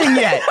anything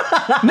yet.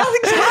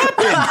 Nothing's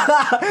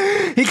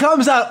happened. He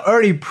comes out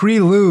already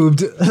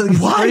pre-lubed.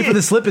 Ready for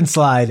the slip and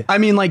slide. I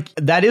mean, like,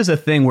 that is a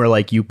thing where,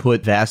 like, you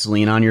put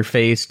Vaseline on your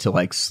face to,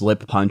 like,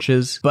 slip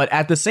punches. But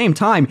at the same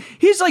time,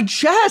 his, like,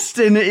 chest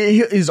and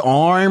his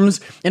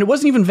arms, and it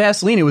wasn't even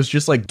Vaseline. It was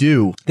just, like,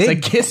 dew. It's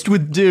like kissed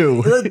with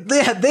dew.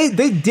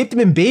 They dipped him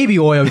in baby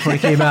oil before he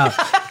came out.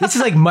 This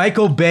is like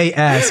Michael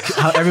Bay-esque,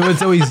 how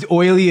everyone's always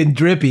oily and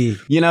drippy.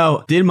 You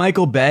know, did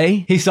Michael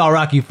Bay? He saw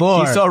Rocky IV.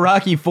 He saw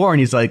Rocky IV, and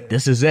he's like,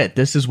 this is it.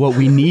 This is what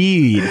we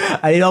need.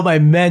 I need all my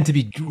men to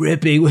be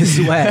dripping with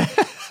sweat.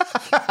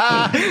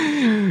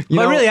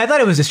 But really, I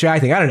thought it was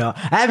distracting. I don't know.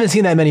 I haven't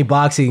seen that many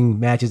boxing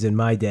matches in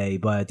my day,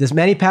 but does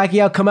Manny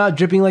Pacquiao come out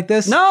dripping like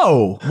this?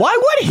 No. Why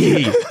would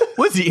he?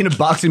 Was he in a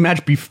boxing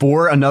match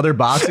before another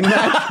boxing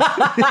match?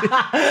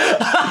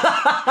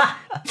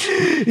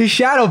 He's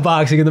shadow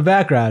boxing in the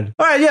background.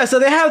 All right, yeah, so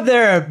they have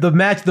the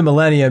match of the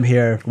millennium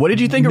here. What did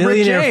you think of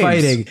Rick James?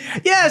 Fighting.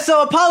 Yeah,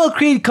 so Apollo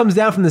Creed comes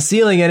down from the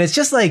ceiling, and it's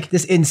just like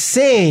this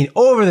insane,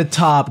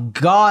 over-the-top,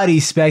 gaudy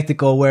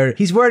spectacle where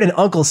he's wearing an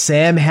Uncle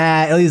Sam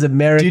hat, he's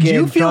American. Did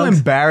you feel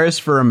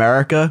embarrassed for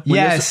America?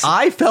 Yes.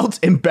 I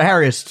felt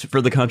embarrassed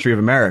for the country of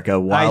America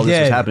while this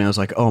was did. happening. I was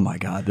like, oh my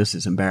God, this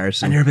is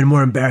embarrassing. I've never been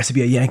more embarrassed to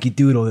be a Yankee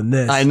Doodle than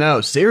this. I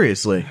know,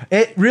 seriously.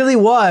 It really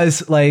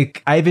was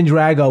like Ivan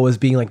Drago was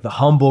being like the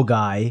humble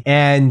guy,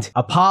 and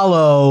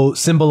Apollo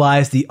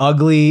symbolized the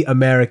ugly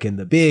American,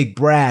 the big,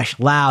 brash,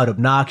 loud,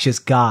 obnoxious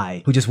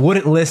guy who just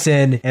wouldn't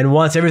listen and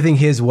wants everything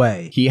his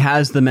way. He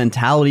has the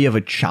mentality of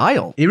a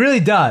child. He really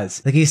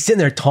does. Like, he's sitting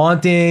there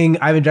taunting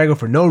Ivan Drago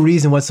for no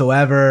reason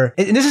whatsoever.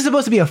 And this is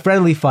supposed to be a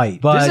friendly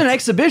fight, but this is an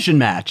exhibition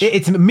match.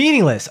 It's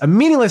meaningless. A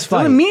meaningless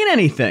fight. Doesn't mean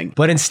anything.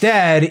 But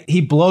instead,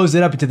 he blows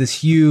it up into this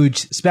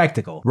huge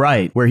spectacle.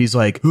 Right, where he's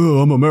like, oh,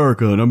 I'm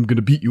America and I'm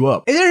gonna beat you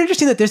up. Isn't it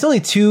interesting that there's only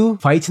 2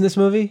 fights in this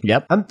movie?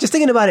 Yep. I'm just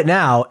thinking about it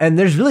now, and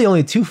there's really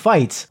only 2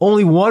 fights,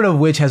 only one of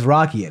which has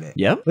Rocky in it.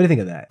 Yep. What do you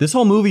think of that? This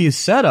whole movie is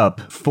set up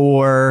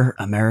for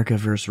America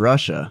versus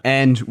Russia,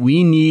 and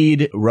we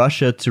need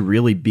Russia to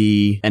really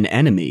be an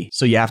enemy.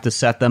 So you have to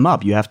set them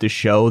up. You have to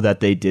show that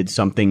they did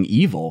something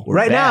evil. Or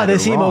right now, bad they or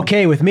seem wrong.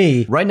 okay with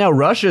me. Right now,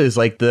 Russia is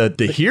like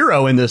the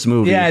hero in this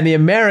movie. Yeah, and the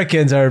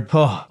Americans are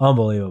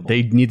unbelievable.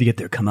 They need to get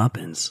their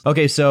comeuppance.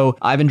 Okay, so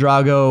Ivan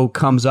Drago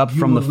comes up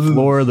from the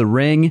floor of the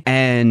ring,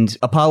 and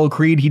Apollo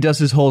Creed, he does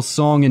his whole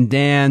song and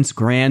dance,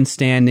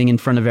 grandstanding in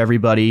front of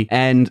everybody,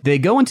 and they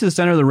go into the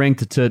center of the ring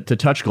to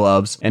touch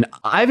gloves, and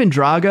Ivan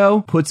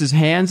Drago puts his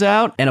hands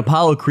out, and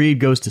Apollo Creed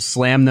goes to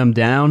slam them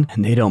down,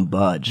 and they don't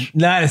budge.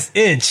 Not an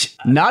inch.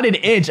 Not an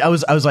inch. I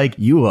was like,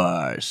 you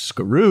are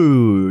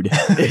screwed.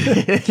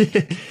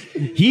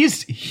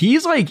 He's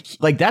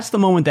like that's the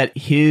moment that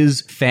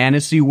his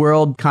fantasy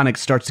world kind of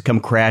starts to come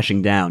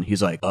crashing down.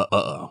 He's like,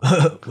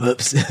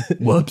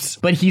 whoops.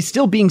 But he's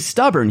still being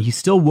stubborn. He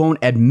still won't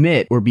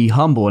admit or be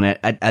humble and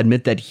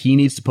admit that he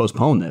needs to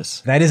postpone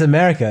this. That is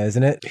America,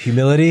 isn't it?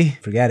 Humility?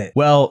 Forget it.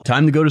 Well,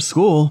 time to go to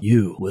school.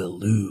 You will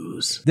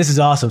lose. This is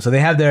awesome. So they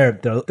have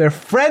their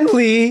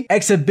friendly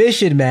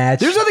exhibition match.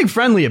 There's nothing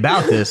friendly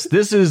about this.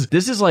 This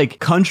is like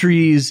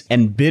countries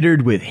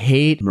embittered with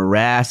hate,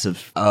 morass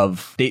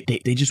of they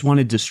just want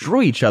to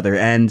destroy each other,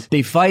 and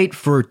they fight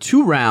for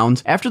 2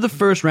 rounds. After the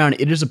first round,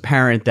 it is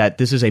apparent that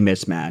this is a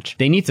mismatch.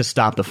 They need to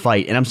stop the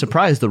fight, and I'm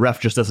surprised the ref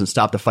just doesn't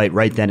stop the fight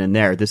right then and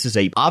there. This is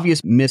a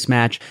obvious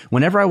mismatch.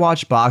 Whenever I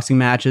watch boxing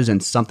matches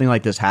and something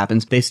like this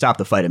happens, they stop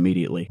the fight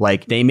immediately.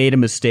 Like, they made a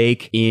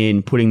mistake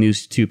in putting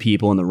these 2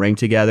 people in the ring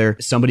together.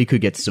 Somebody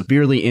could get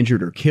severely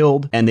injured or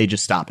killed, and they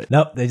just stop it.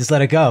 Nope, they just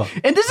let it go.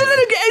 And this is an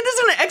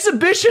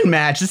exhibition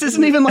match. This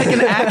isn't even like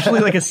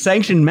actually like a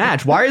sanctioned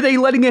match. Why are they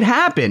letting it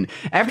happen?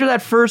 After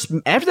that first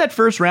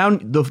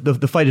round,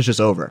 the fight is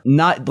just over.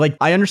 Not like,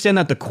 I understand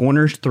that the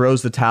corner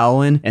throws the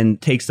towel in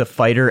and takes the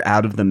fighter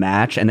out of the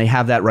match, and they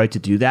have that right to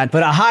do that.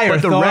 But a higher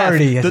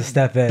authority has to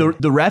step in.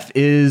 The ref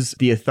is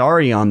the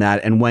authority on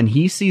that, and when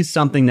he sees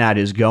something that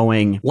is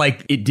going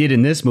like it did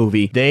in this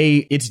movie,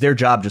 it's their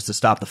job just to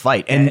stop the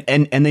fight,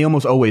 and they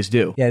almost always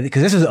do. Yeah,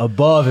 because this is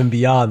above and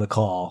beyond the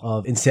call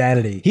of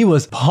insanity. He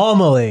was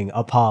pummeling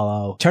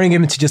Apollo, turning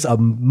him into just a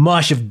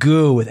mush of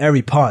goo with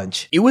every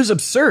punch. It was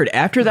absurd.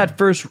 After that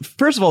first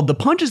of all, the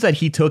punches that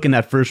he took in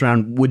that first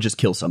round would just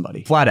kill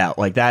somebody. Flat out.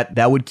 Like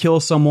that would kill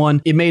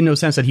someone. It made no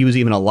sense that he was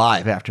even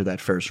alive after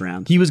that first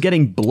round. He was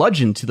getting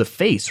bludgeoned to the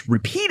face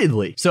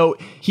repeatedly. So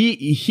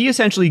he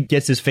essentially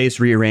gets his face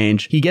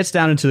rearranged. He gets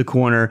down into the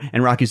corner,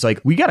 and Rocky's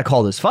like, we got to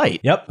call this fight.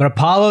 Yep. But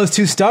Apollo's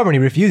too stubborn. He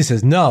refuses. He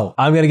says, no,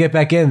 I'm going to get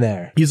back in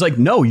there. He's like,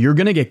 no, you're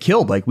going to get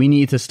killed. Like, we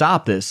need to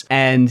stop this.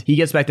 And he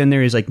gets back in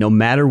there. He's like, no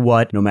matter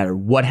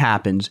what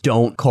happens,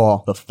 don't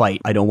call the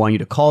fight. I don't want you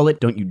to call it.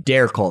 Don't you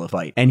dare call the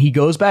fight. And he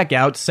goes back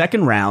out,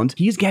 second round.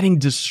 He's getting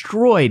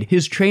destroyed.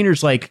 His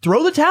trainer's like,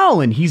 throw the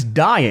towel in. He's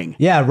dying.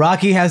 Yeah,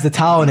 Rocky has the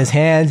towel in his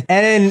hand.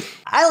 And then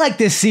I like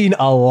this scene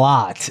a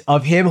lot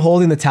of him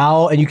holding the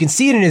towel, and you can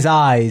see it in his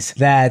eyes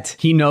that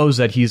he knows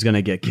that he's going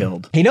to get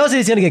killed. He knows that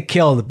he's going to get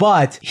killed,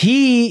 but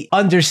he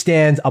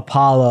understands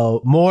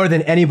Apollo more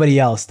than anybody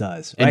else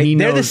does. Right?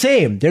 And they're the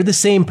same. They're the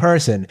same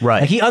person.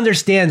 Right. Like, he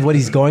understands what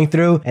he's going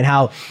through and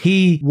how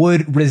he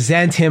would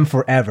resent him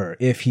forever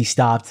if he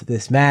stopped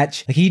this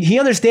match. Like, he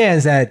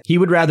understands that he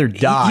would rather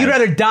die. He'd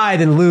rather die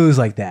than lose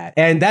like that.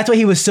 And that's why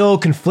he was so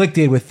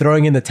conflicted with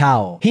throwing in the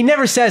towel. He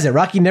never says it.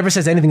 Rocky never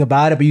says anything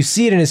about it, but you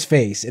see it in his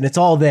face, and it's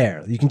all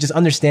there. You can just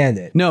understand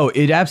it. No,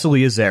 it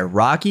absolutely is there.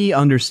 Rocky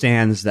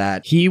understands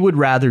that he would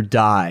rather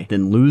die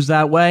than lose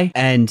that way.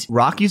 And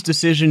Rocky's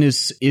decision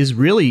is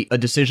really a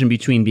decision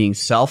between being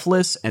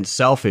selfless and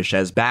selfish,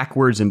 as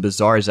backwards and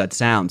bizarre as that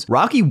sounds.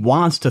 Rocky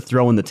wants to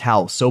throw in the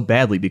towel so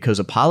badly because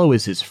Apollo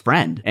is his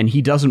friend and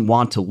he doesn't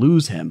want to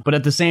lose him. But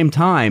at the same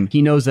time,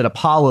 he knows that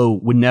Apollo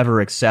would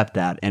never accept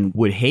that and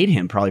would hate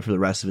him probably for the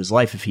rest of his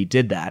life if he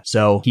did that.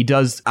 So he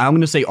does, I'm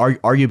going to say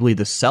arguably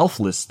the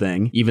selfless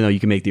thing, even though you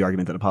can make the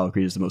argument that Apollo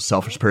Creed is the most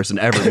selfish person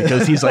ever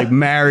because he's like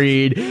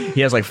married,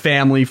 he has like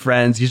family,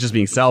 friends, he's just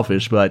being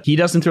selfish, but he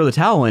doesn't throw the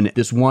towel in.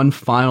 This one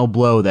final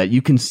blow that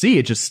you can see,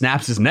 it just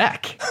snaps his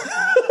neck.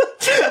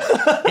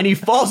 And he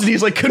falls and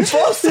he's like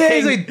convulsing. Yeah,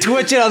 he's like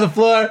twitching on the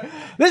floor.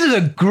 This is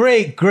a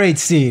great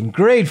scene.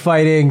 Great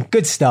fighting.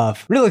 Good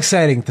stuff. Real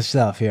exciting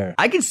stuff here.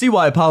 I can see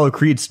why Apollo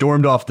Creed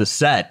stormed off the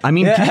set. I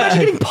mean, can you imagine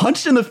getting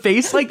punched in the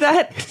face like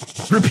that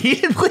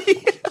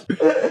repeatedly?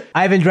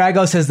 Ivan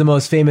Drago says the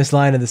most famous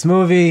line of this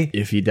movie.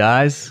 If he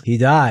dies, he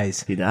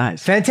dies. He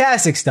dies.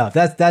 Fantastic stuff.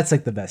 That's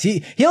like the best.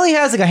 He only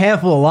has like a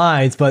handful of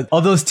lines, but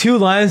of those two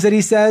lines that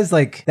he says,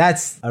 like,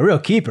 that's a real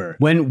keeper.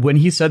 When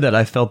he said that,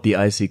 I felt the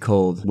icy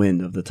cold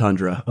wind of the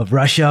tundra of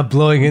Russia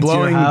blowing into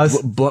your house,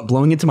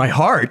 blowing into my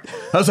heart.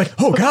 I was like,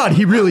 oh God,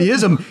 he really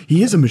is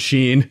a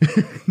machine.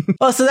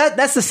 Oh, so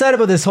that's the setup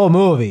of this whole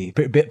movie,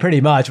 pretty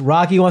much.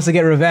 Rocky wants to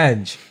get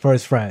revenge for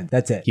his friend.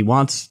 That's it. He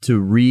wants to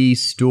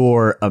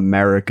restore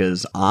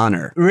America's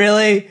honor.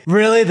 Really?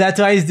 That's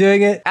why he's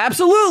doing it?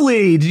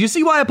 Absolutely. Did you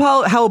see how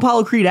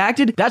Apollo Creed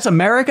acted? That's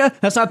America.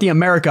 That's not the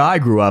America I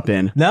grew up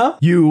in. No?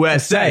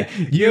 USA.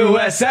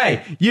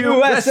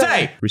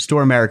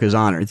 Restore America's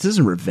honor. This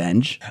isn't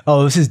revenge.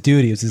 Oh, it was his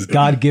duty. It was his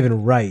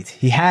God-given right.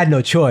 He had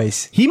no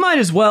choice. He might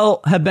as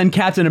well have been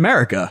Captain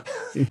America.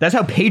 That's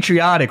how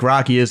patriotic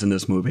Rocky is in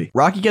this movie.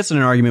 Rocky gets in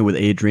an argument with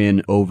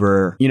Adrian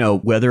over,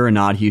 whether or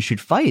not he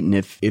should fight and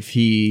if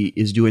he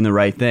is doing the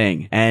right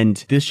thing.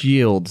 And this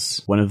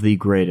yields one of the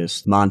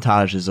greatest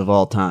montages of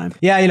all time.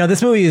 Yeah,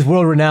 this movie is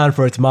world renowned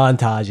for its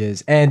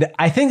montages. And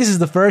I think this is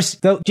the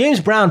first, the James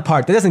Brown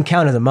part, that doesn't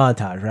count as a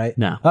montage, right?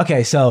 No.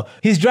 Okay, so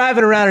he's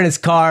driving around in his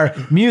car,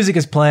 music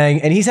is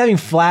playing, and he's having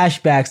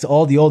flashbacks to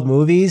all the old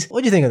movies.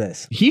 What do you think of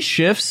this? He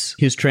shifts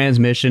his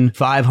transmission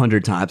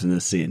 500 times in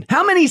this scene.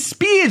 How many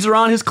speeds are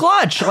on his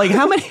clutch? Like,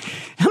 how many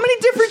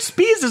different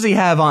speeds does he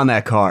have on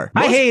that car?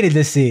 I hated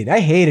this scene. I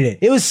hated it.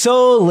 It was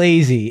so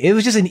lazy. It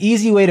was just an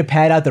easy way to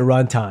pad out the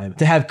runtime.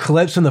 To have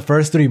clips from the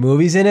first 3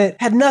 movies in it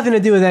had nothing to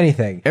do with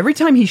anything. Every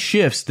time he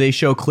shifts, they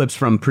show clips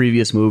from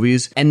previous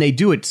movies, and they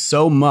do it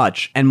so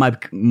much. And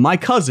my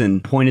cousin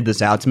pointed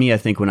this out to me, I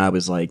think when I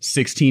was like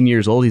 16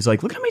 years old. He's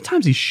like, look how many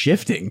times he's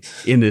shifting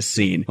in this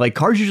scene. Like,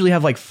 cars usually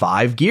have like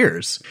 5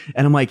 gears.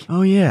 And I'm like,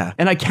 oh yeah.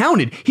 And I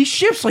counted. He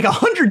shifts like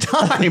 100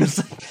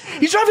 times.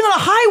 He's driving on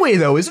a highway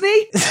though, isn't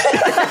he?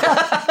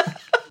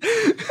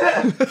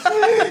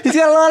 He's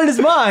got a lot on his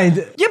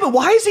mind. Yeah, but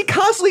why is he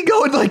constantly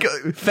going like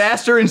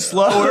faster and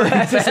slower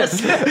and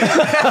faster?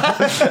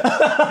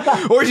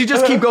 Or does he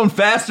just keep going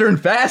faster and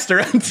faster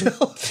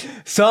until...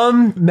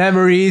 Some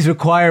memories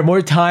require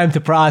more time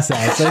to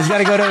process, so he's got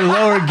to go to a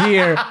lower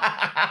gear.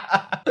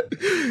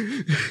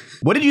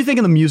 What did you think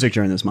of the music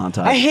during this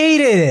montage? I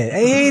hated it. I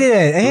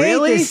hate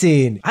this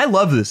scene. I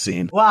love this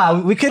scene.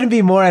 Wow, we couldn't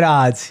be more at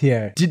odds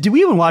here. Did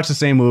we even watch the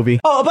same movie?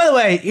 Oh, by the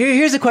way,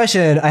 here's a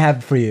question I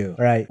have for you.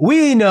 All right.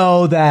 We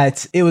know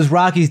that it was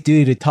Rocky's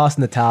duty to toss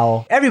in the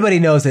towel. Everybody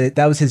knows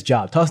that was his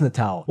job, tossing the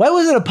towel. Why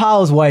wasn't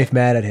Apollo's wife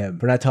mad at him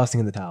for not tossing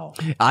in the towel?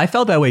 I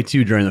felt that way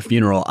too during the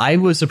funeral. I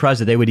was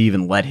surprised that they would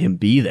even let him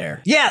be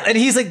there. Yeah, and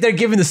he's like, they're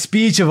giving the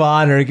speech of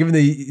honor, giving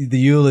the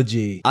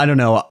eulogy. I don't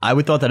know. I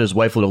would thought that his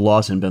wife would have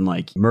lost and been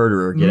like,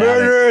 murderer, get out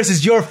of Murderers,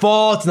 it's your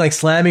fault, and like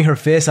slamming her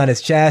fist on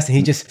his chest, and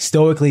he just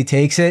stoically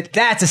takes it.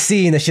 That's a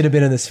scene that should have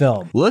been in this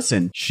film.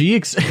 Listen,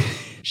 she's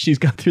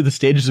got through the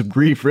stages of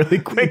grief really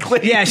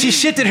quickly. Yeah, she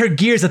shifted her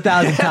gears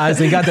 1,000 times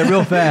and got there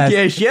real fast.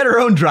 Yeah, she had her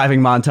own driving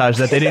montage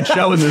that they didn't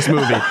show in this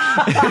movie.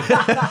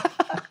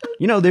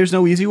 You know, there's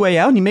no easy way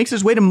out, and he makes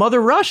his way to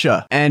Mother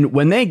Russia. And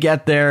when they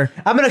get there...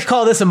 I'm going to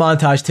call this a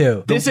montage,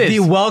 too. This is... the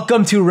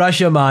Welcome to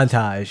Russia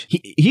montage.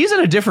 He's in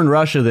a different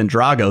Russia than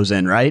Drago's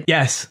in, right?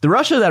 Yes. The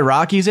Russia that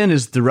Rocky's in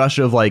is the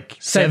Russia of, like...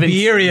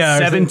 Siberia.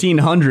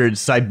 1700s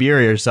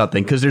Siberia or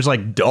something, because there's,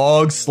 like,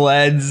 dog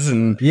sleds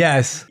and...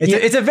 Yes.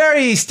 It's a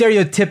very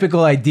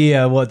stereotypical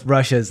idea of what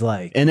Russia is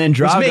like. And then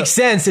Drago... Which makes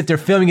sense if they're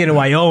filming it in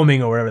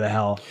Wyoming or wherever the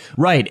hell.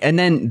 Right. And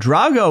then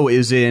Drago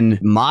is in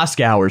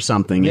Moscow or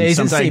something. Yeah, he's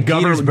in St.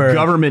 Petersburg.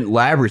 Government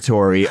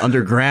laboratory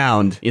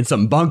underground in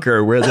some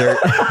bunker where they're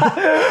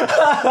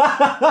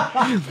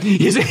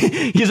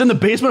he's in the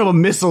basement of a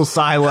missile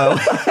silo.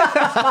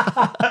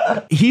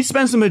 He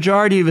spends the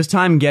majority of his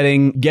time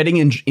getting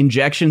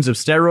injections of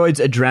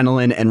steroids,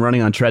 adrenaline, and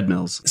running on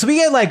treadmills. So we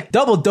get like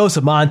double dose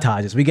of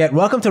montages. We get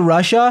Welcome to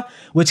Russia,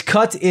 which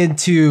cuts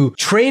into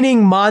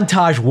training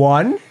montage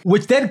 1,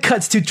 which then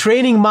cuts to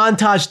training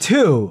montage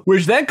 2,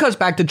 which then cuts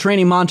back to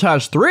training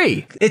montage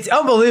 3. It's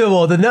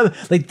unbelievable.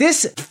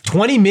 This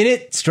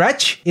 20-minute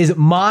stretch is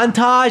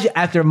montage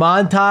after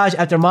montage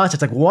after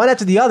montage, like one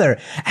after the other.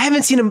 I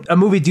haven't seen a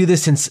movie do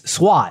this since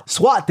SWAT.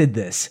 SWAT did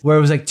this, where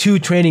it was like 2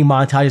 training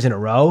montages in a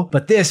row.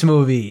 But this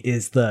movie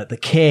is the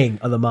king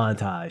of the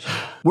montage.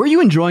 Were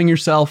you enjoying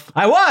yourself?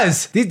 I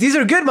was. These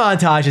are good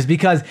montages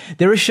because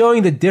they were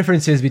showing the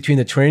differences between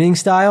the training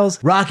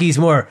styles. Rocky's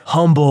more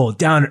humble,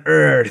 down to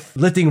earth,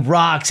 lifting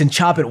rocks and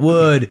chopping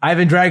wood.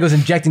 Ivan Drago's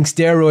injecting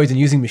steroids and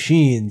using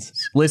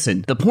machines.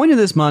 Listen, the point of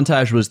this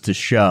montage was to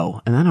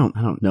show, and I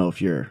don't know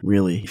if you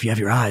have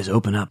your eyes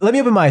open up. Let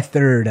me open my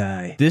third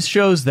eye. This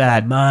shows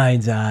that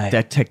mind's eye,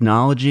 that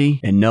technology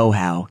and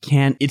know-how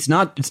it's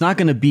not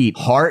going to beat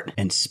heart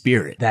and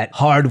spirit. That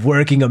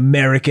hard-working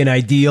American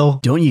ideal.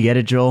 Don't you get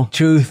it, Joel?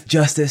 Truth,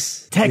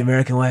 justice, the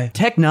American way.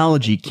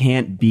 Technology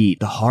can't beat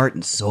the heart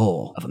and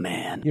soul of a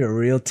man. You're a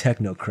real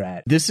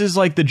technocrat. This is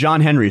like the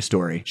John Henry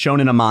story shown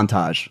in a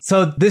montage.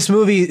 So this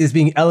movie is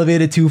being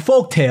elevated to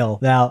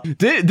folktale now.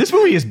 This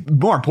movie is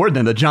more important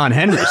than the John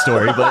Henry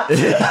story, but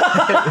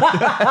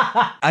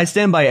I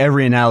stand by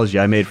every analogy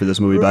I made for this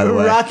movie, by the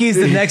way. Rocky's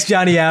the next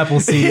Johnny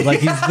Appleseed.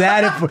 Like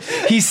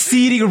he's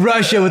seeding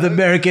Russia with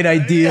American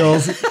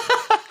ideals.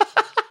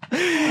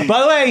 By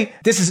the way,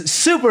 this is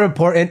super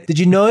important. Did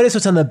you notice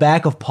what's on the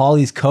back of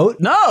Paulie's coat?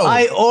 No.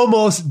 I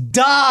almost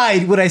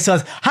died when I saw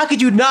this. How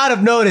could you not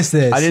have noticed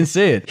this? I didn't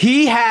see it.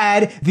 He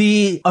had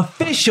the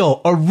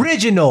official,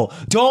 original,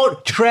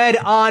 don't tread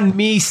on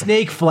me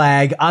snake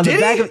flag on the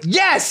back of...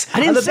 Yes! I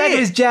didn't on the see back it. of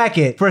his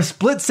jacket. For a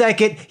split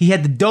second, he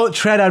had the don't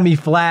tread on me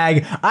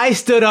flag. I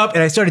stood up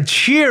and I started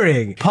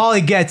cheering.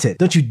 Paulie gets it.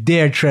 Don't you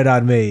dare tread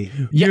on me.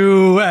 Yeah.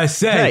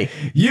 USA!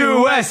 Hey.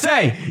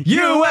 USA!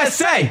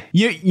 USA!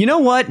 You know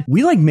what?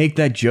 We make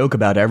that joke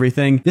about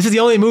everything. This is the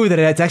only movie that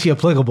it's actually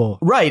applicable.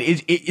 Right.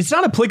 It's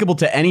not applicable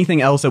to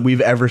anything else that we've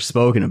ever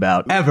spoken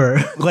about.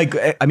 Ever.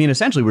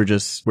 Essentially we're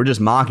just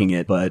mocking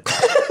it, but...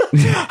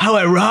 How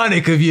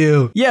ironic of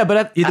you. Yeah,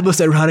 but you're the most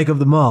ironic of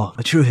them all.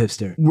 A true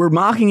hipster. We're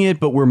mocking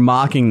it, but we're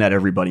mocking that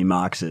everybody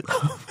mocks it.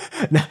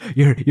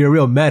 You're a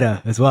real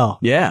meta as well.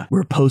 Yeah,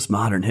 we're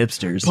postmodern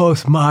hipsters.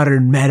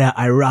 Postmodern, meta,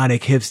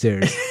 ironic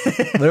hipsters.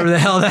 Whatever the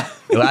hell that...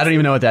 Well, I don't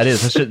even know what that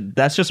is.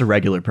 That's just a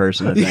regular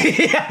person, I think.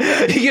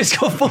 Yeah, you just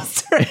go full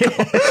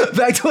circle.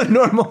 Back to a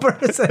normal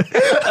person.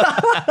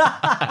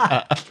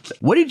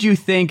 What did you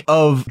think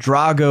of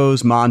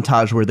Drago's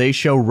montage where they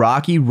show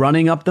Rocky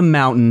running up the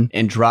mountain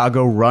and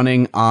Drago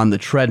running on the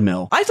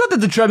treadmill? I thought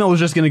that the treadmill was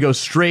just going to go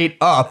straight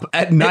up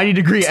at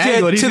 90-degree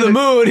angle. To the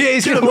moon. Yeah,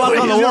 he's going to walk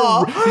on the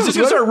wall. He's just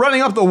going to start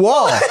running up the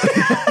wall.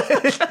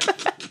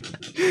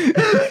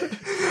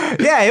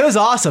 Yeah, it was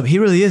awesome. He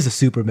really is a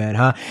Superman,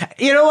 huh?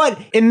 You know what?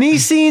 In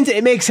these scenes,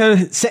 it makes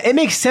sense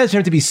for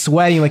him to be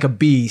sweating like a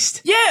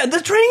beast. Yeah,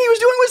 the training he was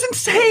doing was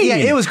insane. Yeah,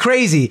 it was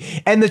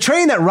crazy. And the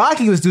training that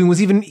Rocky was doing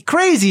was even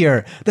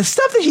crazier. The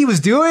stuff that he was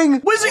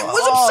doing was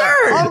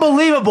absurd.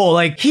 Unbelievable.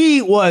 Like,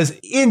 he was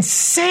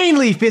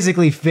insanely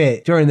physically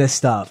fit during this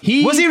stuff.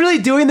 Was he really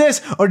doing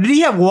this? Or did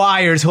he have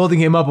wires holding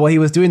him up while he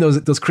was doing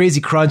those crazy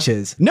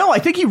crunches? No, I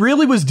think he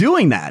really was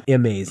doing that.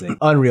 Amazing.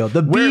 Unreal.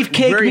 The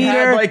beefcake where he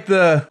meter.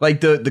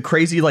 Had the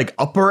crazy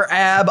upper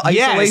ab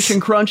isolation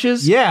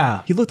crunches.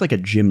 Yeah. He looked like a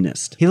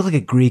gymnast. He looked like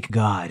a Greek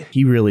god.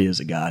 He really is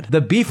a god.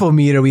 The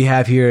beefometer theater we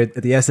have here at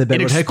the SF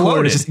Bedford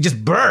headquarters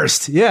just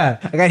burst. Yeah,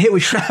 I got hit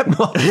with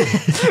shrapnel.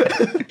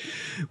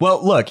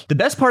 Well, look, the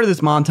best part of this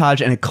montage,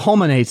 and it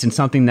culminates in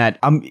something that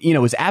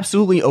is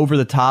absolutely over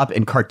the top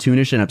and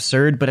cartoonish and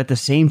absurd, but at the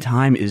same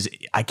time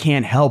I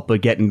can't help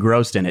but get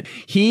engrossed in it.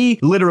 He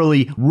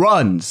literally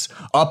runs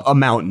up a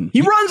mountain.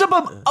 He runs up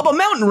a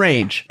mountain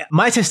range.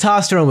 My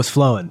testosterone was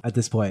flowing at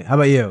this point. How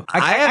about you?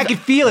 I could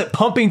feel it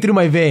pumping through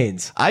my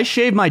veins. I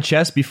shaved my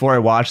chest before I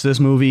watched this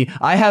movie.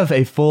 I have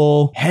a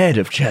full head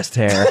of chest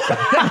hair.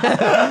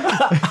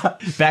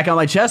 Back on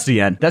my chest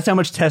again. That's how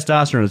much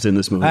testosterone is in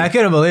this movie. I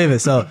couldn't believe it.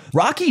 So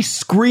Rocky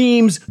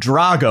screams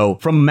Drago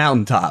from a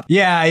mountaintop.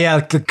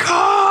 Yeah.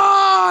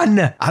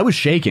 Khan! I was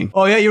shaking.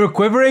 Oh yeah, you were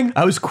quivering?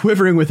 I was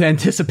quivering with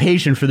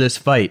anticipation for this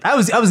fight. I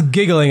was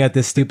giggling at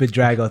this stupid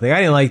Drago thing. I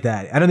didn't like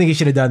that. I don't think he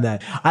should have done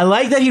that. I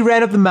like that he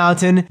ran up the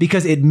mountain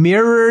because it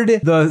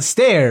mirrored the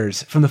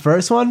stairs from the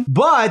first one,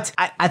 but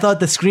I thought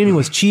the screaming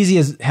was cheesy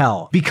as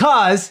hell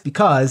because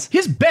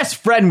his best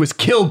friend was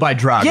killed by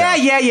Drago.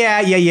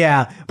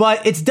 Yeah.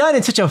 But it's done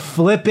in such a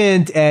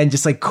flippant and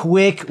just like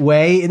quick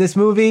way in this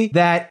movie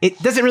that it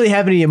doesn't really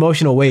have any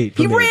emotional weight.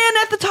 He ran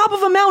at the top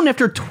of a mountain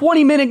after a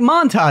 20-minute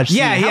montage scene.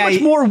 Yeah. How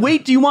much more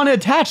weight do you want to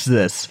attach to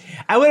this?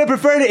 I would have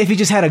preferred it if he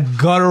just had a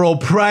guttural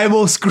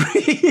primal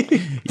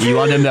scream. You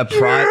want him to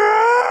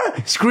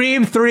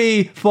Scream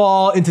 3,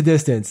 fall into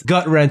distance.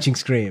 Gut-wrenching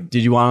scream.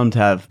 Did you want him to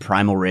have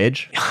primal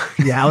rage?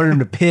 Yeah, I wanted him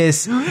to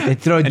piss and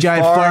throw a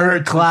giant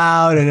fart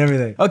cloud and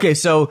everything. Okay,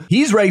 so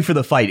he's ready for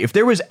the fight. If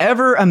there was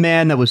ever a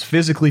man that was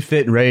physically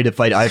fit and ready to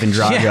fight Ivan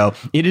Drago,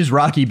 it is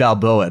Rocky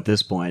Balboa at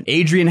this point.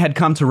 Adrian had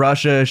come to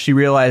Russia. She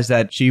realized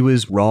that she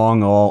was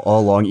wrong all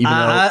along. Even though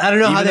I don't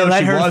know how they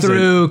let her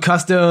through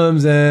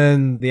customs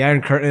and the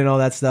Iron Curtain and all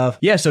that stuff.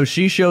 Yeah, so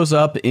she shows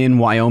up in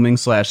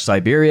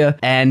Wyoming/Siberia,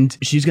 and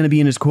she's going to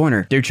be in his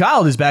corner. Their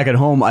child is back at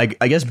home, I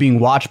guess being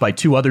watched by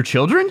 2 other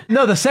children?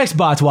 No, the sex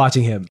bot's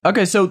watching him.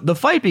 Okay, so the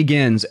fight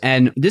begins,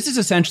 and this is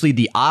essentially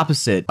the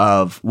opposite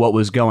of what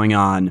was going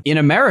on in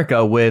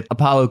America with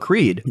Apollo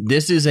Creed.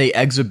 This is a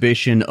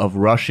exhibition of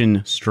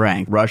Russian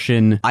strength,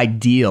 Russian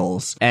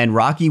ideals, and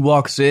Rocky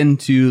walks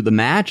into the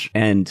match,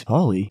 and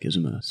Paulie gives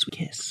him a sweet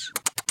kiss.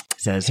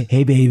 Says,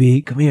 "Hey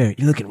baby, come here.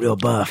 You're looking real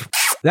buff."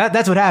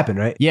 That's what happened,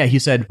 right? Yeah, he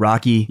said,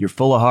 "Rocky, you're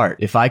full of heart.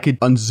 If I could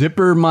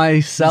unzipper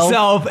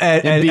myself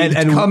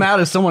and come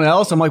out as someone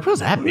else," I'm like, what does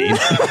that mean?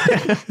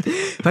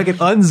 If I could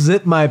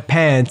unzip my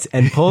pants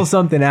and pull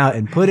something out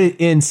and put it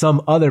in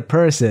some other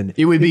person,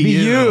 it would be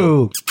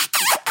you.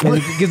 And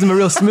it gives him a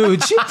real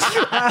smooch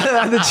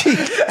on the cheek.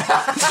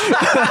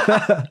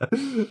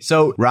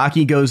 So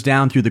Rocky goes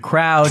down through the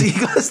crowd. He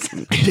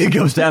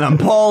goes down on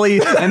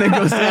Paulie and then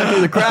goes down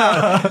through the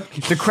crowd.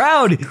 The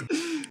crowd,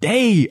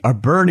 they are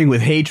burning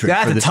with hatred.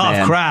 That's for this a tough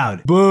man.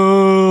 Crowd.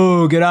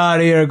 Boo! Get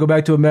out of here. Go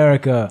back to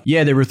America.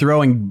 Yeah, they were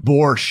throwing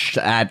borscht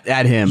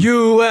at him.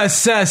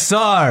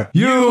 USSR!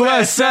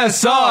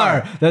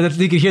 USSR!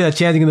 You could hear that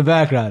chanting in the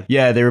background.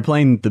 Yeah, they were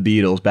playing the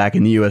Beatles back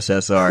in the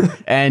USSR.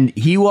 And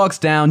he walks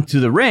down to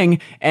the ring,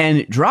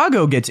 and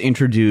Drago gets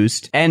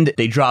introduced, and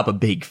they drop a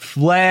big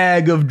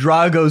flag of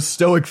Drago's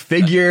stoic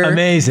figure.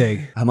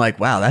 Amazing. I'm like,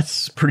 wow,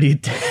 that's pretty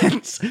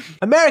intense.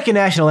 American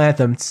national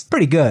anthem, it's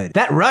pretty good.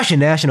 That Russian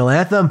national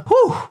anthem,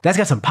 whew, that's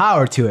got some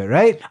power to it,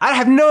 right? I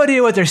have no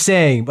idea what they're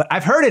saying, but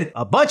I've heard it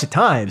a bunch of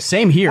times.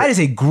 Same here. That is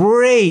a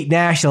great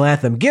national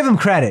anthem. Give them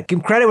credit. Give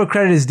them credit where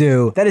credit is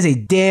due. That is a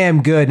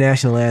damn good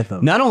national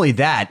anthem. Not only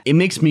that, it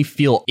makes me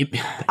feel...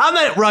 I'm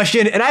not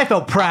Russian, and I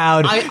felt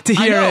proud to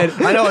hear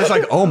it. I know, it's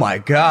like, oh my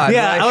God.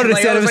 Yeah, I would have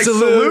said it was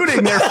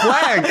saluting their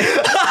flag.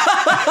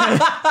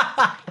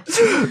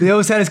 They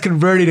almost had us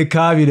converting to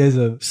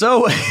communism.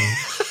 So...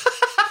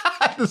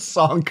 the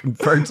song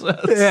converts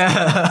us.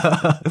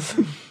 Yeah.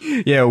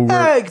 Yeah.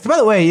 By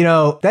the way,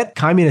 that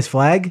communist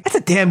flag, that's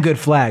a damn good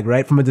flag,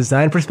 right? From a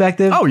design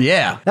perspective. Oh,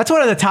 yeah. That's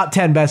one of the top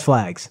 10 best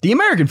flags. The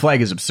American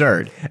flag is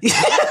absurd.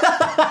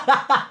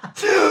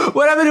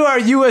 What happened to our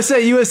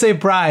USA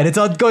pride? It's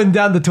all going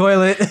down the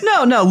toilet.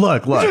 No,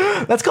 look.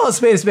 Let's call it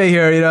spade a spade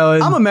here,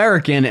 I'm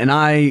American and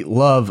I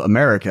love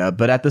America,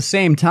 but at the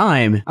same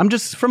time, I'm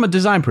just from a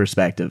design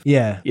perspective.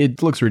 Yeah.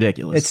 It looks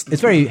ridiculous.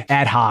 It's very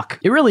ad hoc.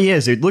 It really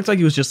is. It looks like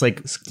it was just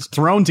like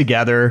thrown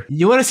together.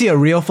 You want to see a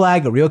real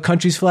flag, a real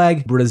country's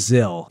flag?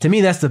 Brazil. To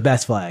me, that's the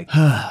best flag.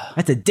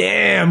 That's a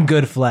damn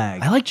good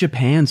flag. I like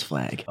Japan's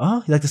flag.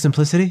 Oh, you like the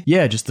simplicity?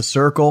 Yeah, just the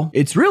circle.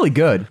 It's really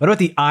good. What about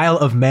the Isle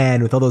of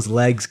Man with all those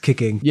legs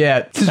kicking?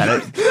 Yeah, get out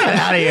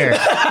of here.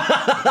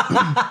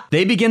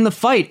 They begin the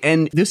fight,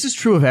 and this is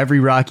true of every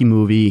Rocky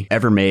movie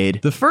ever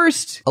made. The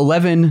first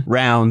 11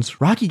 rounds,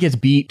 Rocky gets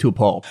beat to a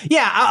pulp.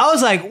 Yeah, I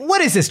was like,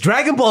 what is this,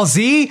 Dragon Ball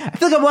Z? I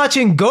feel like I'm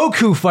watching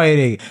Goku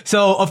fighting.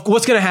 So,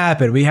 what's going to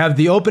happen? We have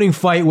the opening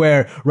fight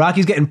where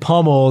Rocky's getting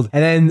pummeled,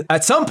 and then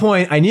at some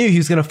point, I knew he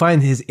was going to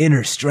find his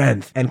inner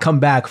strength and come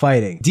back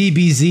fighting.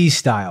 DBZ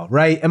style,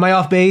 right? Am I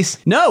off base?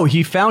 No,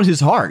 he found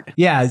his heart.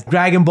 Yeah,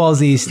 Dragon Ball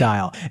Z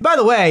style. By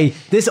the way,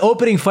 this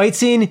opening fight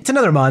scene, it's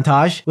another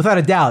montage, without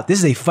a doubt. out, this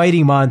is a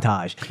fighting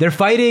montage. They're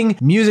fighting,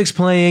 music's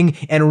playing,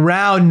 and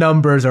round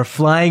numbers are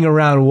flying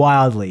around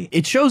wildly.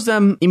 It shows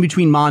them in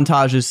between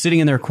montages, sitting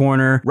in their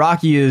corner.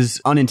 Rocky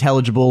is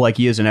unintelligible like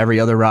he is in every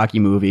other Rocky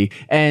movie.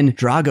 And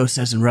Drago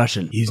says in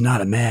Russian, he's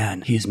not a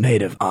man, he's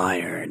made of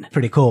iron.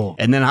 Pretty cool.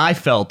 And then I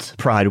felt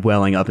pride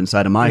welling up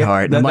inside of my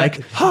heart. And I'm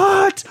like,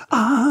 heart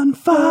on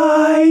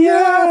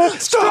fire,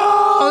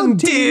 strong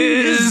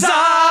desire.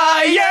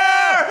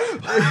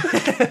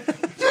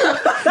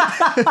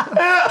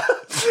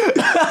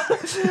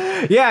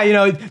 Yeah, you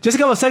know, just a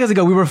couple of seconds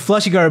ago, we were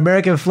flushing our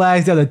American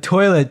flags down the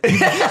toilet.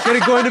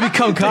 They're going to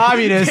become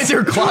communists.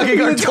 They're clogging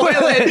our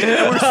toilet,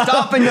 and we're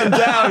stopping them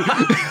down.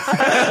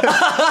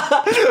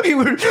 we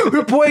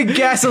were pouring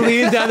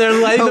gasoline down there,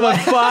 lighting them on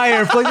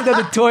fire, flicking down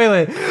the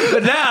toilet.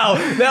 But now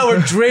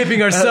we're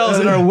draping ourselves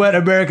in our wet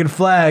American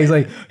flags.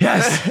 Like,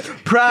 yes,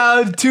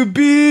 proud to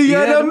be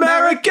an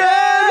American,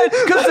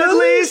 because at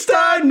least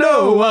I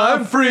know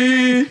I'm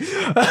free.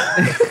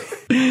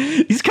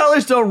 These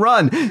colors don't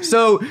run.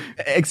 So,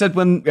 except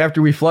when after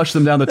we flush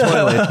them down the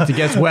toilet, it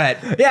gets wet.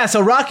 Yeah,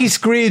 so Rocky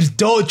screams,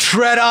 "Don't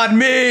tread on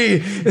me!"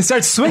 and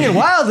starts swinging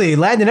wildly,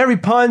 landing every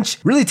punch,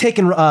 really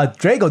taking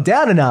Drago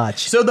down a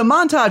notch. So the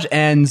montage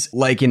ends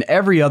like in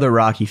every other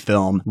Rocky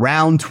film,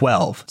 round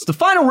 12. It's the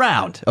final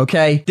round,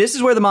 okay? This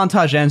is where the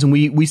montage ends, and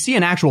we see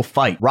an actual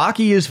fight.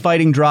 Rocky is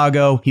fighting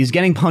Drago. He's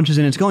getting punches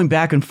in. It's going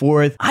back and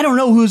forth. I don't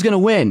know who's going to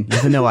win,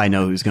 even though I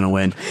know who's going to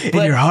win.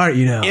 In your heart,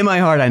 you know. In my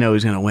heart, I know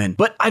who's going to win.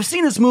 But I've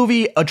seen this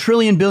movie a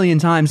trillion billion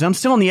times, and I'm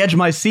still on the edge of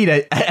my seat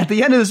at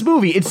the end of this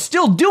movie. It's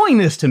still doing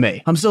this to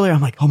me. I'm still there.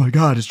 I'm like, oh my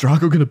God, is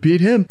Drago going to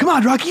beat him? Come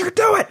on, Rocky, you can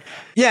do it.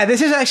 Yeah,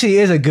 this actually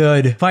is a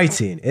good fight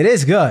scene. It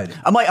is good.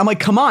 I'm like,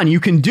 come on, you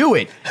can do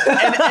it.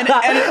 And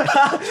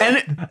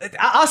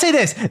I'll say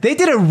this. They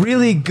did a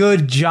really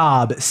good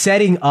job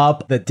setting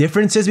up the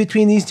differences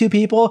between these two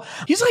people.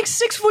 He's like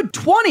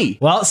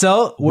 6'20". Well,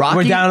 so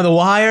we're down to the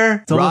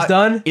wire. It's almost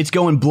done. It's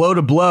going blow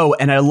to blow,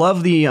 and I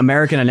love the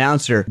American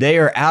announcer. They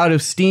are out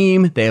of steam.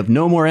 They have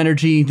no more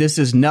energy. This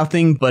is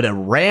nothing but a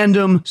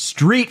random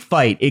street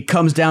fight. It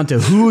comes down to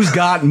who's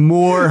got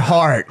more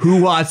heart.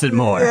 Who wants it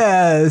more?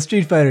 Yeah,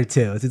 Street Fighter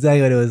 2. It's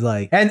exactly what it was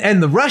like.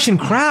 And the Russian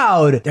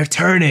crowd, they're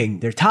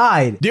turning. They're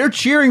tied. They're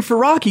cheering for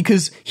Rocky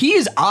because he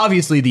is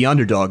obviously the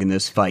underdog in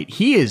this fight.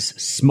 He is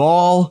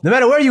small. No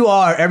matter where you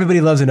are,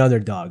 everybody loves an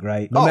underdog,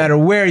 right? No matter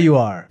where you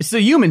are. It's the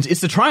humans.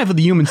 It's the triumph of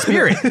the human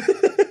spirit.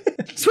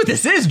 That's what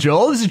this is,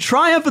 Joel. This is a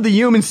triumph of the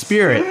human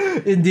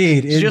spirit.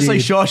 Indeed. It's just like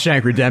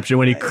Shawshank Redemption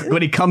when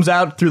he comes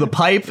out through the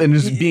pipe and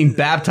is being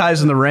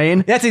baptized in the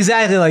rain. That's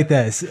exactly like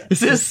this.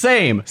 It's the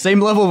same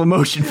level of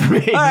emotion for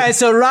me. All right,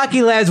 so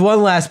Rocky lands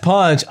one last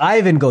punch.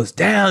 Ivan goes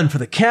down for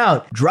the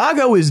count.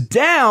 Drago is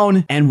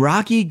down, and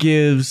Rocky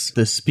gives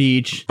the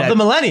speech Of the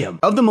millennium.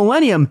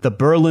 The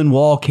Berlin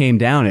Wall came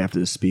down after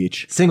the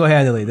speech.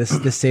 Single-handedly,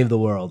 this saved the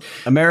world.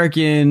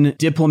 American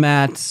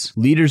diplomats,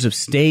 leaders of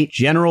state,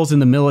 generals in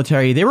the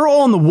military, they were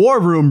all in the war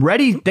room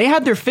ready. They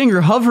had their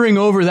finger hovering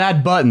over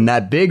that button,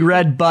 that big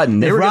red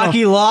button. If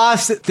Rocky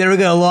lost, they were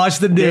going to launch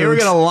the nukes. They were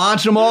going to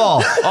launch them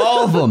all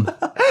of them.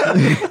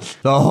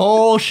 The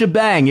whole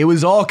shebang. It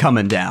was all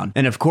coming down.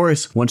 And of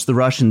course, once the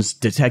Russians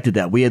detected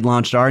that we had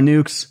launched our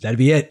nukes, that'd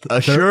be it.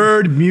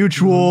 Assured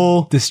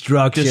mutual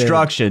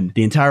destruction.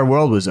 The entire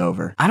world was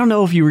over. I don't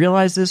know if you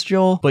realize this,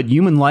 Joel, but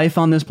human life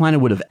on this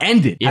planet would have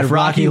ended if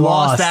Rocky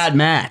lost that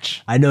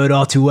match. I know it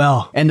all too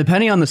well. And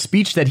depending on the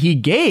speech that he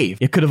gave,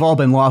 it could have all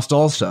been lost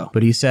also.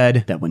 But he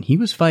said that when he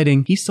was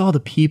fighting, he saw the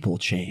people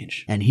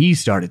change. And he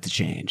started to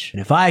change.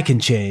 And if I can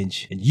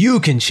change, and you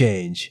can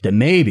change, then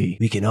maybe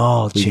we can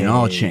all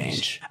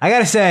change. I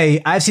gotta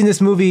say, I've seen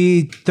this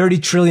movie 30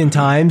 trillion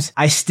times.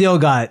 I still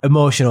got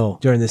emotional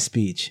during this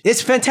speech.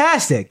 It's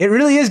fantastic. It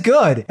really is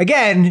good.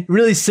 Again,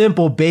 really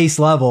simple base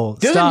level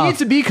stuff. Doesn't need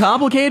to be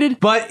complicated.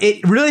 But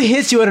it really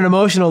hits you at an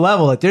emotional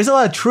level. Like, there's a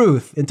lot of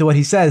truth into what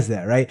he says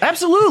there, right?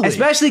 Absolutely.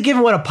 Especially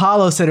given what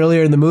Apollo said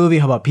earlier in the movie,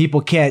 how about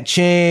people can't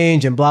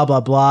change and blah,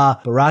 blah, blah.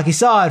 But Rocky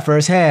saw it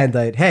firsthand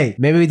that, hey,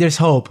 maybe there's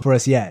hope for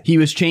us yet. He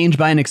was changed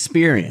by an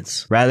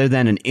experience rather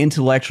than an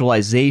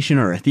intellectualization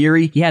or a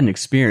theory. He had an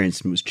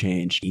experience and was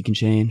changed. He can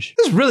change.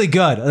 This is really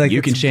good. Like,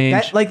 you can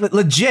change.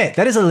 Legit.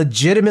 That is a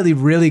legitimately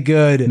really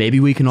good Maybe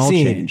we can all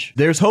scene. Change.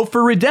 There's hope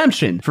for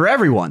redemption for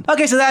everyone.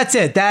 Okay, so that's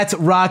it. That's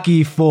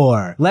Rocky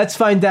 4. Let's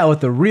find out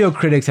what the real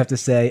critics have to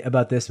say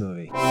about this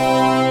movie.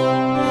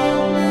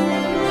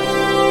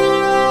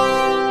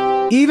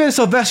 Even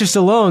Sylvester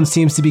Stallone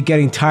seems to be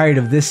getting tired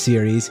of this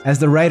series. As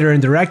the writer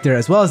and director,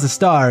 as well as the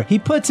star, he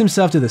puts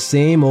himself to the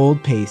same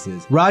old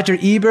paces. Roger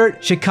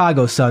Ebert,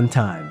 Chicago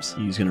Sun-Times.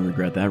 He's gonna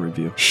regret that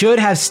review. Should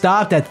have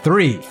stopped at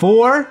 3.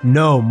 4?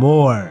 No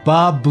more.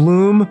 Bob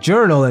Bloom,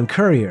 Journal and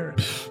Courier.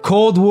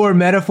 Cold War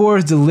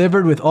metaphors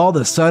delivered with all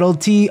the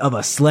subtlety of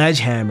a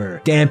sledgehammer.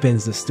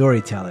 Dampens the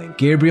storytelling.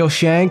 Gabriel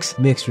Shanks,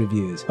 mixed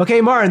reviews.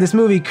 Okay, Martin, this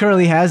movie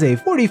currently has a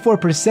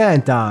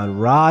 44% on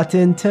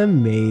Rotten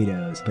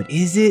Tomatoes. But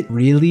is it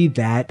really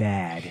that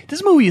bad?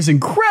 This movie is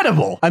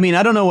incredible. I mean,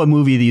 I don't know what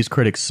movie these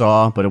critics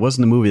saw, but it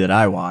wasn't the movie that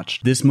I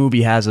watched. This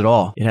movie has it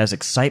all. It has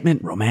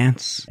excitement,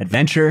 romance,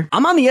 adventure.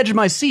 I'm on the edge of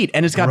my seat,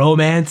 and it's got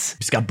romance.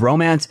 It's got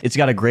bromance. It's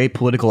got a great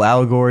political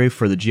allegory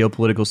for the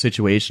geopolitical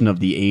situation of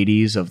the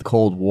 80s, of the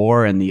Cold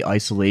War, and the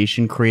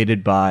isolation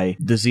created by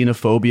the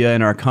xenophobia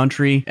in our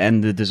country,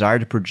 and the desire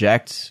to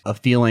project a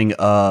feeling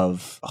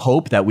of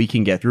hope that we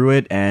can get through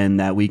it, and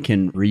that we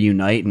can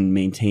reunite and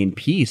maintain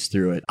peace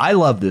through it. I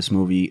love this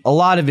movie. A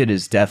lot of it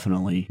is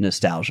definitely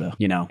nostalgia,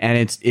 you know, and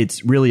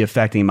it's really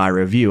affecting my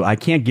review. I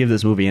can't give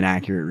this movie an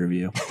accurate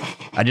review.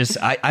 I'm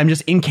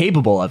just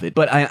incapable of it.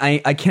 But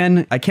I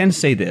can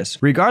say this,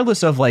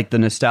 regardless of like the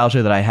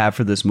nostalgia that I have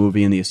for this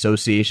movie and the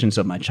associations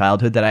of my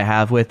childhood that I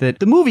have with it,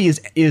 the movie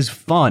is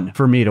fun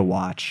for me to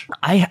watch.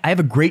 I have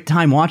a great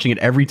time watching it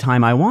every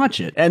time I watch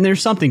it. And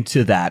there's something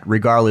to that,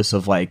 regardless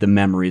of like the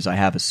memories I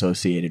have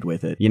associated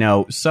with it. You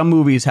know, some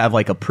movies have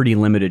like a pretty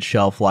limited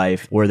shelf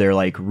life where they're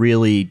like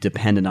really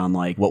dependent on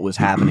like what was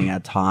happening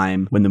at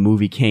time when the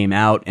movie came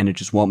out, and it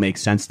just won't make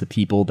sense to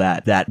people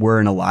that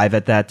weren't alive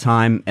at that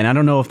time. And I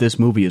don't know if this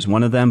movie is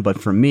one of them, but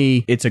for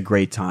me, it's a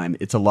great time.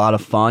 It's a lot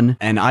of fun,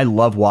 and I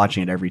love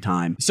watching it every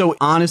time. So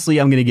honestly,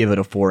 I'm going to give it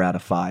a 4 out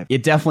of 5.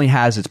 It definitely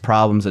has its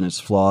problems and its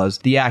flaws.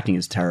 The acting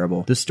is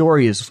terrible. The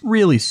story is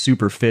really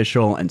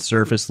superficial and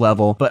surface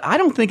level, but I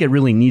don't think it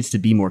really needs to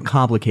be more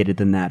complicated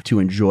than that to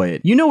enjoy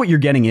it. You know what you're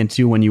getting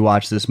into when you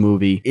watch this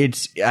movie.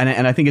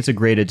 And I think it's a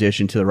great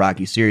addition to the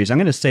Rocky series. I'm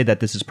going to say that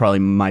this is probably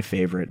my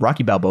favorite.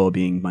 Rocky Balboa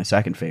being my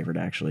second favorite,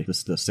 actually. This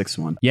is the sixth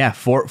one. Yeah,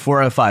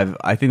 4 out of 5.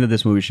 I think that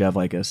this movie should have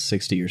like a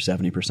 60 or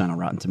 70% on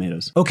Rotten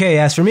Tomatoes. Okay,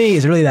 as for me,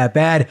 is it really that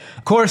bad?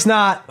 Of course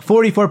not.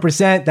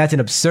 44%, that's an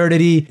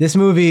absurdity. This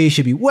movie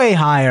should be way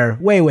higher,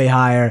 way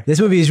higher. This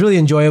movie is really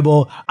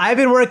enjoyable. I've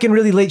been working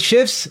really late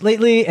shifts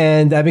lately,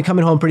 and I've been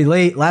coming home pretty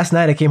late. Last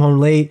night I came home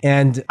late,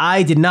 and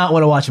I did not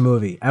want to watch a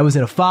movie. I was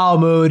in a foul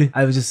mood.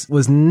 I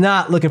was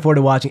not looking forward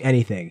to watching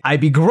anything. I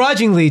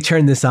begrudgingly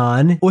turned this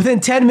on. Within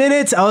 10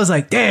 minutes, I was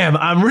like, damn,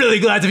 I'm really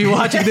glad to be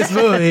watching this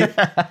movie.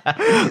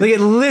 Like, it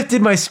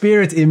lifted my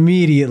spirits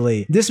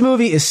immediately. This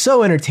movie is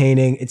so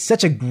entertaining. It's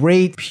such a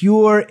great,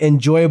 pure,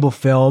 enjoyable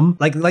film.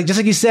 Like just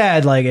like you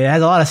said, like, it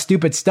has a lot of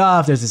stupid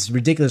stuff. There's this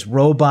ridiculous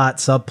robot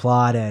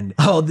subplot and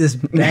all this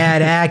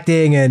bad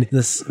acting and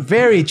this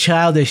very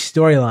childish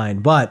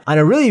storyline. But on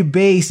a really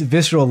base,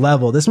 visceral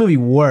level, this movie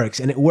works,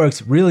 and it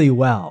works really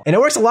well. And it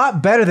works a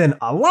lot better than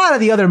a lot of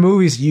the other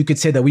movies you could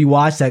say that we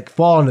watch that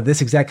fall into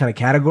this exact kind of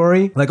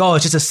category. Like, oh,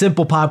 it's just a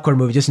simple popcorn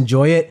movie, just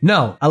enjoy it.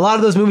 No, a lot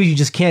of those movies you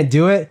just can't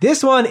do it.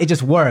 This one, it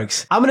just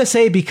works. I'm gonna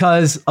say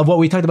because of what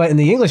we talked about in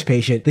The English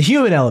Patient, the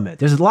human element.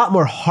 There's a lot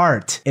more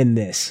heart in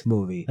this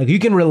movie. Like, you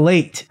can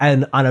relate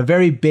and on a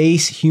very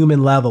base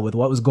human level with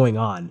what was going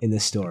on in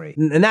this story.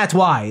 And that's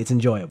why it's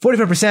enjoyable.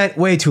 44%,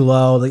 way too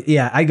low. Like,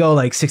 yeah, I go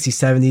like 60s,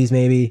 70s,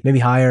 maybe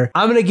higher.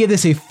 I'm gonna give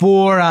this a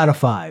 4 out of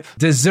 5.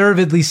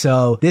 Deservedly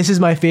so. This is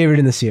my favorite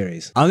in the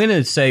series. I'm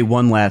gonna say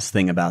one last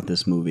thing about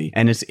this movie,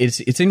 and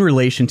it's in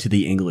relation to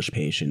The English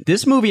Patient.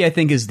 This movie, I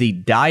think, is the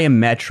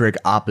diametric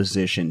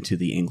opposition to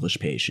The English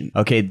Patient.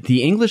 Okay,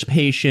 The English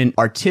Patient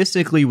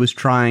artistically was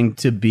trying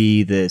to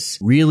be this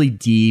really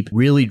deep,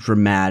 really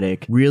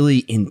dramatic,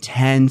 really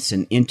intense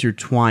and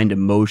intertwined,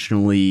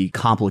 emotionally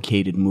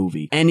complicated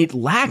movie. And it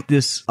lacked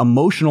this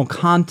emotional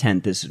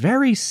content, this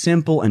very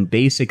simple and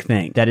basic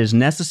thing that is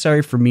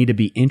necessary for me to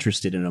be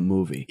interested in a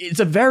movie. It's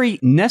a very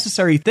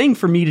necessary thing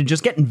for me to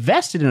just get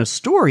invested in a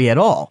story at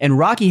all. And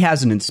Rocky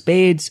has it in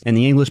spades, and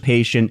The English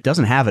Patient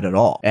doesn't have it at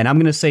all. And I'm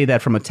going to say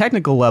that from a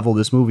technical level,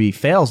 this movie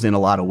fails in a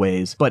lot of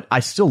ways, but I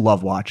still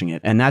love watching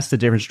it. And that's the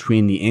difference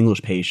between The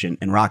English Patient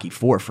and Rocky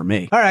IV for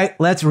me. All right,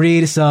 let's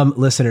read some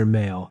listener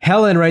mail.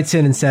 Helen writes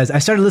in and says, I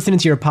started listening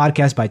to your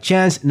podcast by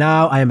chance.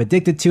 Now I am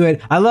addicted to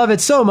it. I love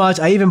it so much.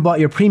 I even bought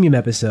your premium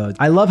episodes.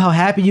 I love how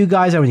happy you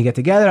guys are when you get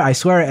together. I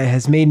swear it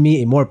has made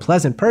me a more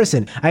pleasant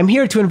person. I'm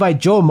here to invite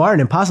Joe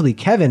Martin and possibly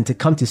Kevin to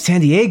come to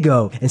San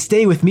Diego and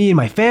stay with me and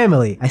my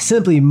family. I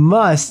simply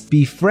must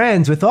be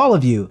friends with all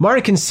of you.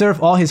 Martin can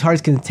surf all his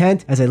heart's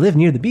content as I live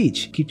near the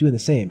beach. Keep doing the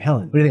same.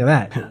 Helen, what do you think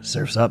of that?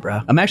 Surf's up,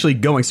 bro. I'm actually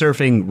going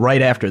surfing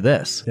right after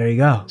this. There you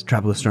go. It's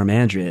Tropical Storm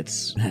Andrea.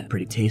 It's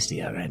pretty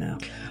tasty out right now.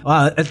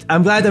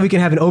 I'm glad that we can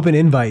have an open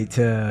invite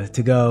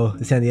to go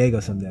to San Diego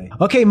someday.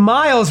 Okay,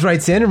 Miles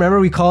writes in.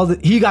 Remember,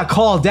 he got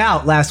called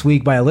out last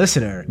week by a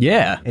listener.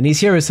 Yeah. And he's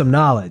here with some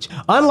knowledge.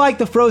 Unlike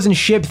the frozen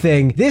ship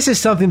thing, this is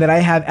something that I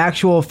have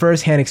actual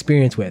first-hand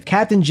experience with.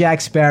 Captain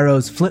Jack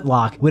Sparrow's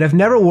flintlock would have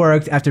never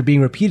worked after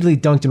being repeatedly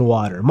dunked in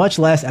water, much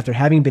less after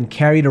having been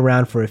carried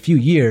around for a few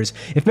years.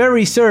 If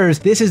memory serves,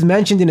 this is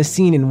mentioned in a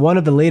scene in one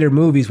of the later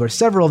movies where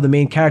several of the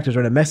main characters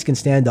are in a Mexican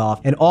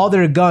standoff and all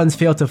their guns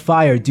fail to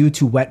fire due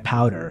to wet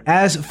powder.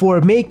 As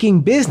for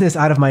making business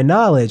out of my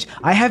knowledge,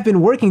 I have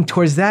been working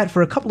towards that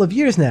for a couple of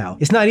years now.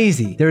 It's not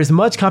easy. There is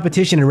much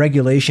competition and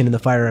regulation in the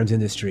firearms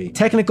industry.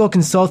 Technical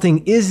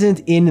consulting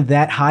isn't in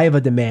that high of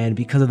a demand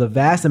because of the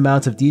vast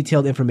amounts of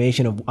detailed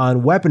information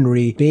on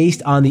weaponry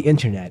based on the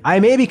internet. I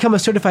may become a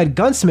certified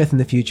gunsmith in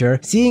the future,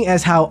 seeing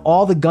as how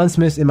all the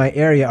gunsmiths in my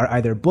area are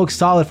either book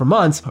solid for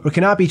months or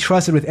cannot be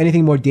trusted with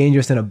anything more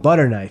dangerous than a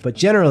butter knife. But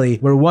generally,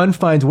 where one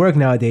finds work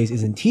nowadays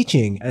is in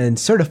teaching and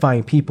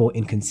certifying people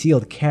in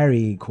concealed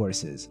carry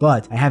courses.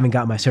 But I haven't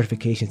got my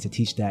certifications to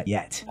teach that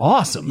yet.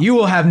 Awesome. You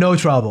will have no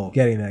trouble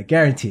getting that,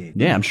 guaranteed.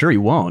 Yeah, I'm sure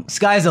you won't.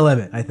 Sky's the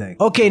limit, I think.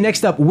 Okay,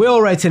 next up,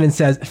 Will writes in and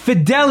says,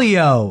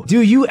 Fidelio,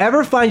 do you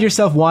ever find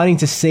yourself wanting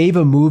to save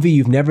a movie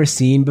you've never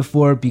seen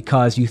before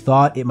because you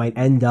thought it might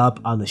end up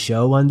on the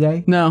show one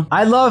day? No.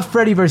 I love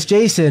Freddy vs.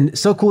 Jason.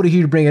 So cool to hear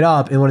you bring it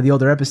up in one of the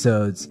older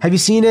episodes. Have you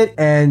seen it,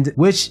 and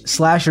which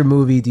slasher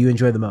movie do you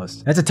enjoy the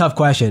most? That's a tough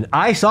question.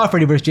 I saw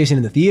Freddy vs. Jason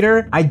in the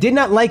theater. I did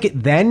not like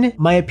it then.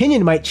 My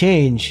opinion might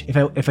change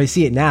if I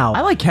see it now.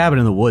 I like Cabin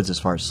in the Woods as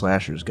far as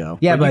slashers go.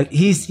 Yeah, but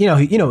he's, you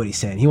know what he's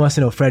saying. He wants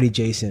to know Freddy,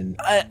 Jason.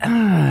 If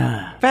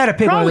I had to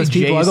pick one of those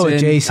people, I'll go with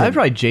Jason. I'd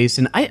probably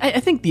Jason. I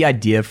think the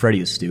idea of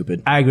Freddy is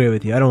stupid. I agree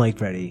with you. I don't like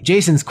Freddy.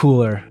 Jason's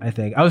cooler, I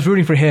think. I was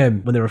rooting for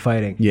him when they were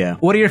fighting. Yeah.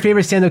 What are your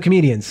favorite stand-up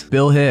comedians?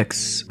 Bill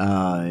Hicks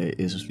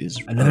is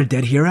Another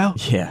dead hero?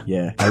 Yeah.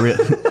 I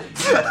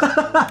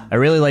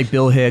really like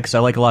Bill Hicks. I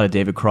like a lot of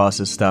David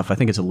Cross's stuff. I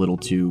think it's a little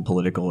too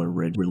political or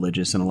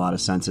religious in a lot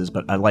of senses,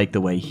 but I like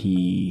the way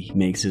he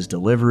makes his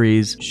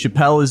deliveries.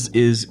 Chappelle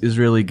is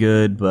really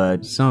good,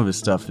 but some of his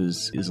stuff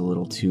is a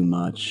little too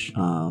much.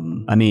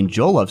 I mean,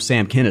 Joel loves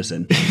Sam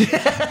Kinison.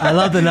 I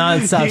love the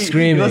nonstop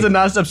screaming. He loves the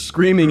nonstop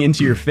screaming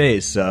into your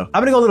face. So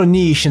I'm gonna go a little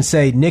niche and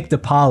say Nick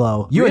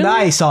DiPaolo. You and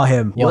I saw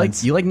him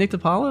once. You like Nick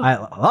DiPaolo? I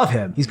love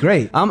him. He's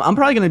great. I'm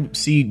probably gonna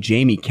see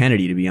Jamie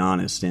Kennedy, to be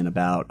honest, in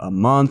about a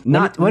month.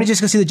 Why don't you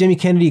just go see the Jamie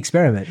Kennedy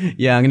Experiment?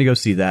 Yeah, I'm gonna go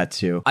see that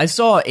too. I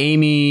saw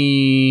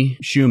Amy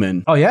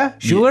Schumer. Oh yeah,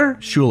 Schuler.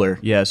 Schuler.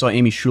 Yeah, I saw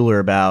Amy Schumer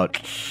about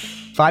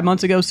 5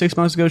 months ago, 6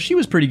 months ago. She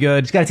was pretty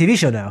good. She's got a TV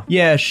show now.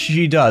 Yeah,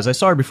 she does. I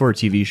saw her before her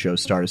TV show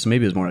started, so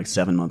maybe it was more like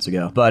 7 months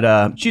ago.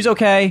 But she's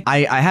okay.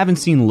 I haven't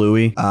seen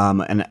Louis,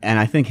 and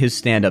I think his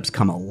stand-up's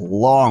come a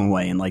long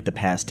way in like the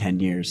past 10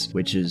 years,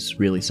 which is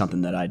really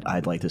something that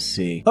I'd like to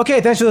see.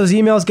 Okay, thanks for those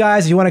emails,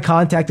 guys. If you want to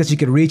contact us, you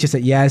can reach us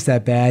at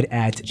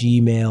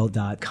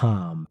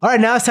yesthatbad@gmail.com. All right,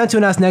 now it's time to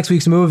announce next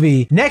week's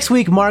movie. Next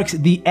week marks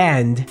the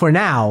end, for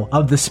now,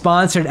 of the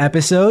sponsored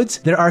episodes.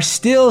 There are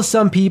still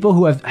some people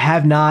who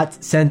have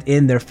not sent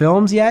in their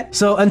films yet.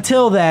 So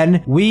until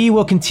then, we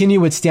will continue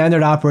with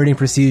standard operating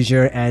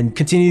procedure and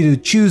continue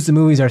to choose the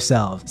movies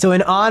ourselves. So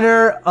in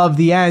honor of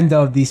the end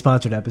of the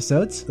sponsored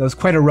episodes, that was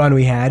quite a run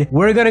we had,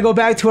 we're going to go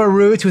back to our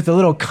roots with a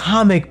little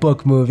comic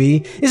book movie.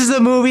 This is a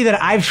movie that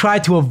I've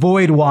tried to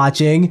avoid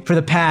watching for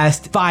the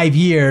past 5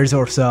 years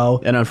or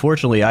so. And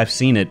unfortunately, I've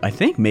seen it, I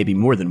think, maybe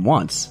more than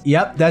once.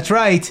 Yep, that's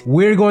right.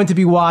 We're going to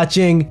be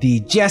watching the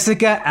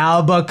Jessica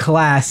Alba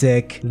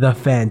classic, The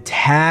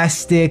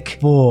Fantastic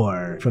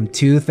Four, from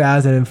 2005.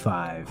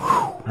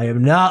 I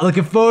am not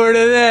looking forward to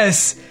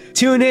this.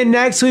 Tune in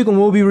next week when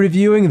we'll be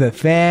reviewing The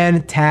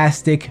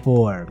Fantastic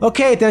Four.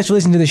 Okay, thanks for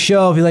listening to the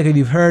show. If you like what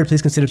you've heard,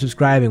 please consider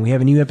subscribing. We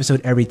have a new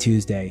episode every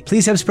Tuesday.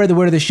 Please help spread the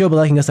word of the show by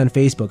liking us on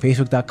Facebook,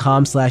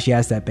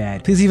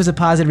 facebook.com/YesThatBad. Please leave us a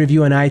positive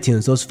review on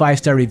iTunes. Those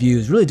 5-star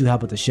reviews really do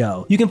help with the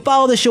show. You can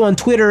follow the show on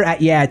Twitter at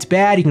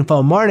YaIt'sBad. You can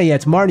follow Martin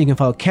at YaIt'sMartin. You can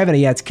follow Kevin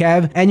at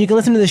YaIt'sKev. And you can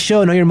listen to the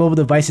show on all your mobile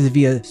devices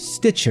via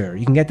Stitcher.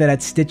 You can get that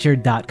at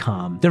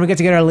Stitcher.com. Don't forget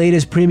to get our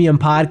latest premium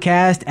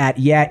podcast at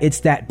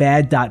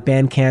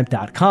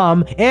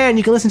YaIt'sThatBad.bandcamp.com. And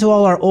you can listen to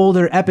all our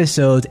older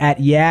episodes at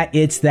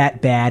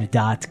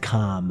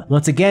YaIt'sThatBad.com.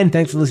 Once again,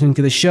 thanks for listening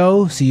to the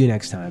show. See you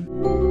next time.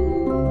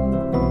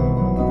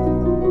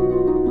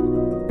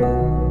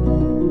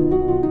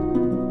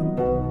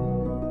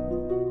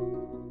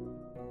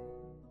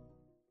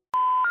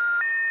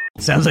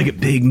 Sounds like a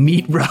big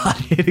meat rod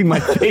hitting my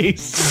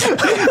face.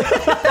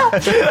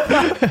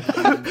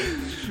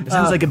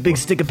 Sounds like a big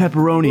stick of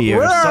pepperoni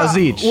or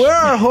sausage. Where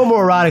are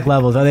homoerotic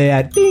levels? Are they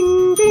at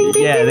ding, ding,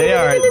 ding? Yeah, they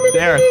are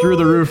through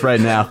the roof right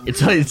now. It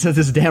says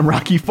this damn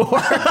Rocky IV.